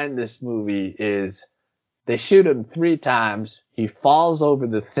way to end this movie is they shoot him 3 times. He falls over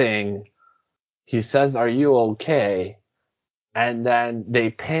the thing. He says, "Are you okay?" And then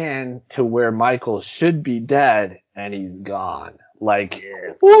they pan to where Michael should be dead, and he's gone. Like,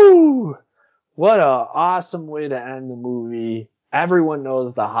 woo! What a awesome way to end the movie. Everyone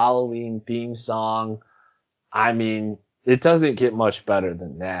knows the Halloween theme song. I mean, it doesn't get much better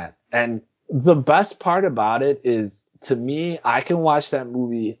than that. And the best part about it is, to me, I can watch that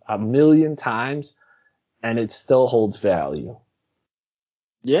movie 1,000,000 times and it still holds value.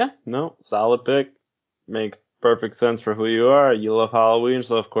 Yeah, no, solid pick. Make perfect sense for who you are. You love Halloween,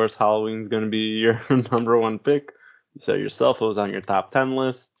 so of course Halloween's going to be your number 1 pick. You said yourself it was on your top 10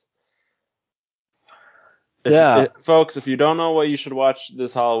 list. Folks, if you don't know what you should watch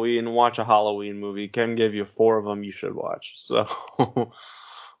this Halloween, watch a Halloween movie. Ken gave you 4 of them you should watch. So,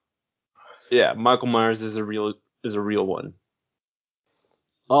 yeah, Michael Myers is a real one.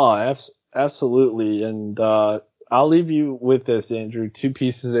 Oh, absolutely. And I'll leave you with this, Andrew. 2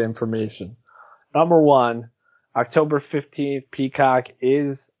 pieces of information. Number 1, October 15th, Peacock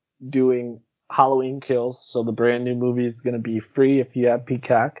is doing Halloween Kills, so the brand new movie is going to be free if you have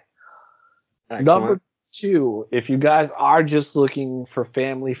Peacock. Excellent. Number 2, if you guys are just looking for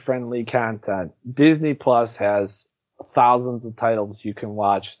family-friendly content, Disney Plus has thousands of titles you can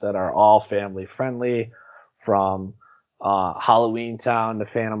watch that are all family-friendly, from Halloween Town, The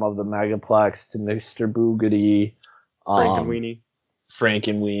Phantom of the Megaplex, to Mr. Boogedy,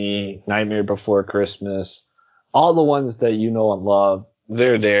 Frankenweenie, Nightmare Before Christmas, all the ones that you know and love,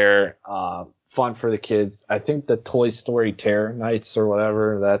 they're there. Fun for the kids. I think the Toy Story Terror Nights or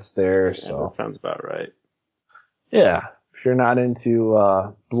whatever, that's there. Yeah, so that sounds about right. Yeah, if you're not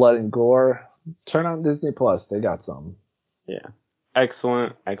into blood and gore, turn on Disney Plus. They got something. Yeah,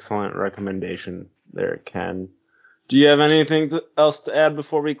 excellent recommendation there, Ken. Do you have anything else to add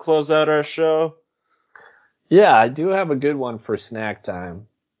before we close out our show? Yeah, I do have a good one for snack time.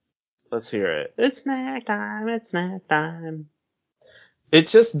 Let's hear it. It's snack time. It's snack time. It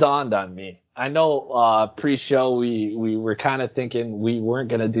just dawned on me. I know pre-show we were kind of thinking we weren't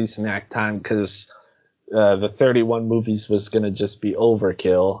going to do snack time because the 31 movies was going to just be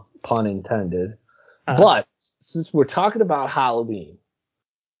overkill, pun intended. But since we're talking about Halloween,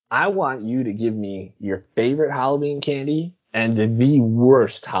 I want you to give me your favorite Halloween candy and the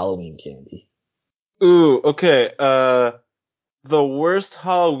worst Halloween candy. Ooh, okay. The worst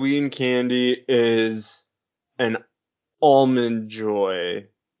Halloween candy is an Almond Joy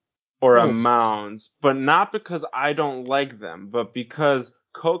or a Mounds, but not because I don't like them, but because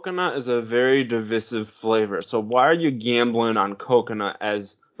coconut is a very divisive flavor. So why are you gambling on coconut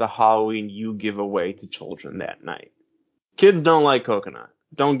as the Halloween you give away to children that night? Kids don't like coconut.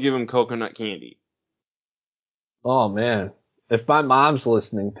 Don't give them coconut candy. Oh man. If my mom's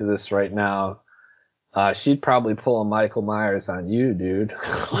listening to this right now, She'd probably pull a Michael Myers on you, dude.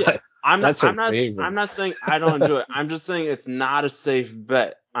 Yeah, That's her I'm favorite. not saying I don't enjoy it. I'm just saying it's not a safe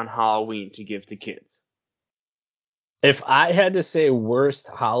bet on Halloween to give to kids. If I had to say worst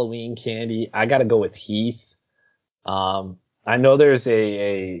Halloween candy, I gotta go with Heath. I know there's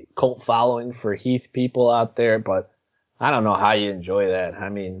a cult following for Heath people out there, but I don't know how you enjoy that. I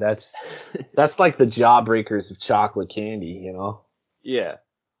mean, that's like the jawbreakers of chocolate candy, you know? Yeah.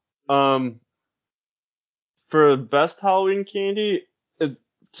 For best Halloween candy, is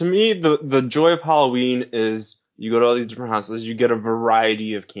to me the joy of Halloween is you go to all these different houses, you get a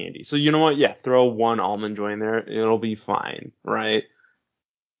variety of candy. So you know what? Yeah, throw one almond joy in there, it'll be fine, right?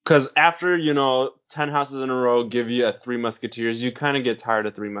 Because after 10 houses in a row give you a Three Musketeers, you kind of get tired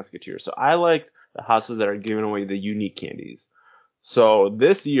of Three Musketeers. So I like the houses that are giving away the unique candies. So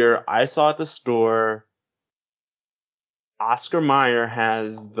this year I saw at the store Oscar Mayer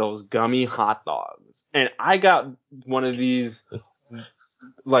has those gummy hot dogs. And I got one of these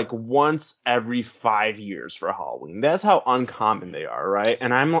like once every 5 years for Halloween. That's how uncommon they are, right?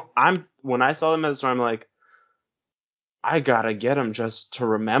 And when I saw them at the store, I'm like, I gotta get them just to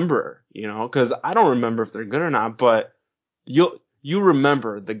remember, cause I don't remember if they're good or not, but you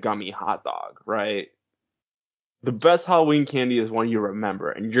remember the gummy hot dog, right? The best Halloween candy is one you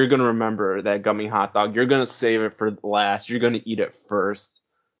remember, and you're gonna remember that gummy hot dog. You're gonna save it for last. You're gonna eat it first.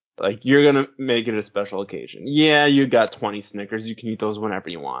 Like, you're gonna make it a special occasion. Yeah, you got 20 Snickers. You can eat those whenever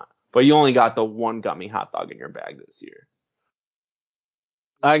you want. But you only got the one gummy hot dog in your bag this year.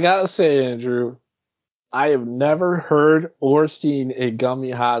 I gotta say, Andrew, I have never heard or seen a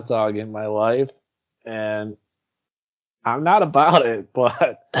gummy hot dog in my life, and I'm not about it,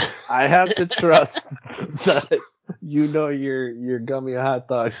 but I have to trust that you know your gummy hot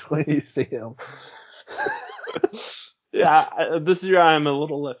dogs when you see them. Yeah, this year I am a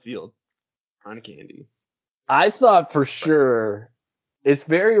little left field on candy. I thought for sure, it's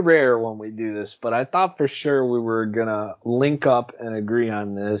very rare when we do this, but I thought for sure we were gonna link up and agree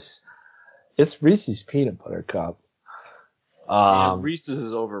on this. It's Reese's Peanut Butter Cup. And Reese's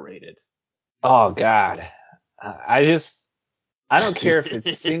is overrated. Oh God. I don't care if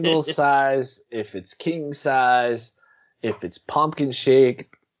it's single size, if it's king size, if it's pumpkin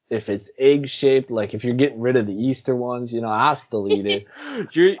shaped, if it's egg shaped, like if you're getting rid of the Easter ones, I'll still eat it.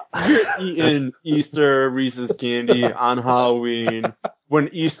 You're eating Easter Reese's candy on Halloween when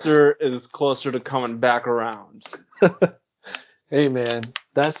Easter is closer to coming back around. Hey man,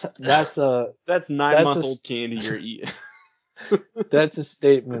 that's 9-month-old candy you're eating. That's a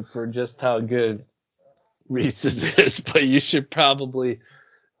statement for just how good Reese's is, but you should probably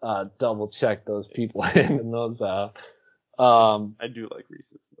double check those people handing those out. I do like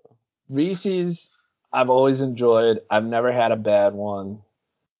Reese's though. Reese's I've always enjoyed. I've never had a bad one.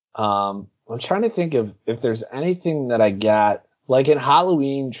 I'm trying to think of if there's anything that I got. Like in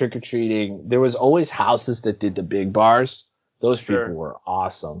Halloween trick or treating, there was always houses that did the big bars. Those people were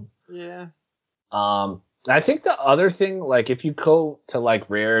awesome. Yeah. I think the other thing, like if you go to like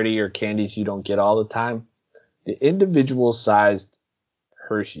rarity or candies you don't get all the time, the individual sized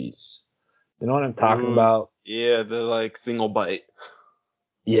Hershey's. You know what I'm talking about? Yeah, the like single bite.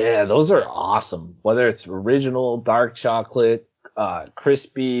 Yeah, those are awesome. Whether it's original, dark chocolate,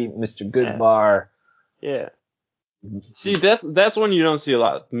 crispy, Mr. Goodbar. Yeah. See, that's one you don't see a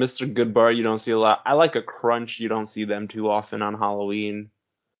lot. Mr. Goodbar, you don't see a lot. I like a Crunch. You don't see them too often on Halloween.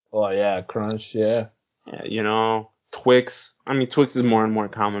 Oh yeah, Crunch. Yeah. Yeah, Twix. I mean, Twix is more and more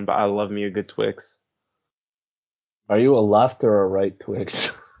common, but I love me a good Twix. Are you a left or a right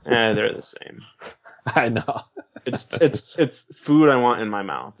Twix? They're the same. I know. It's food I want in my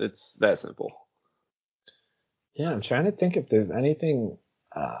mouth. It's that simple. Yeah, I'm trying to think if there's anything.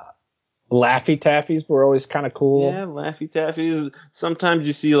 Laffy Taffies were always kind of cool. Yeah, Laffy Taffies. Sometimes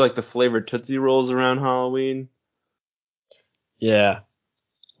you see like the flavored Tootsie Rolls around Halloween. Yeah.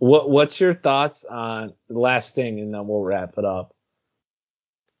 What's your thoughts on the last thing, and then we'll wrap it up?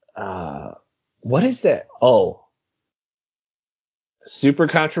 What is that? Oh, super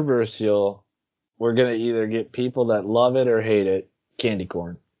controversial. We're gonna either get people that love it or hate it. Candy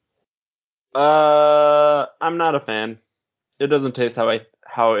corn. I'm not a fan. It doesn't taste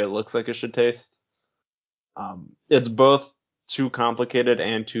how it looks like it should taste. It's both too complicated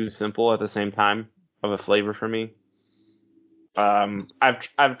and too simple at the same time of a flavor for me.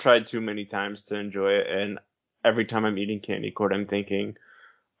 I've tried too many times to enjoy it, and every time I'm eating candy corn, I'm thinking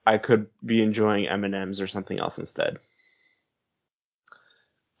I could be enjoying M&Ms or something else instead.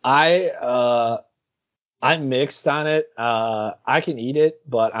 I'm mixed on it. I can eat it,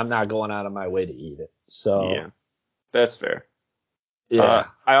 but I'm not going out of my way to eat it. So yeah, that's fair. Yeah.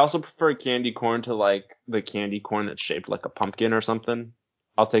 I also prefer candy corn to like the candy corn that's shaped like a pumpkin or something.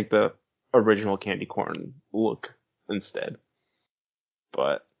 I'll take the original candy corn look instead.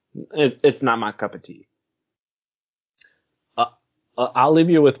 But it's not my cup of tea. I'll leave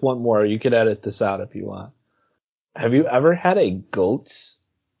you with one more. You could edit this out if you want. Have you ever had a goat's?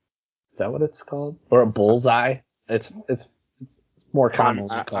 Is that what it's called? Or a bullseye? It's more commonly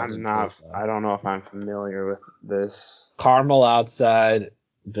called I'm a not. bullseye. I don't know if I'm familiar with this. Caramel outside,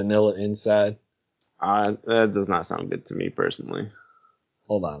 vanilla inside. That does not sound good to me personally.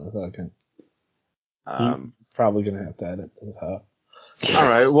 Hold on a second. You're probably gonna have to edit this out. All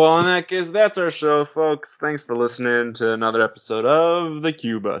right. Well, in that case, that's our show, folks. Thanks for listening to another episode of the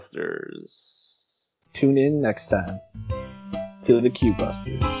Q Busters. Tune in next time to the Q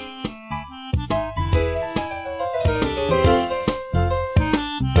Busters.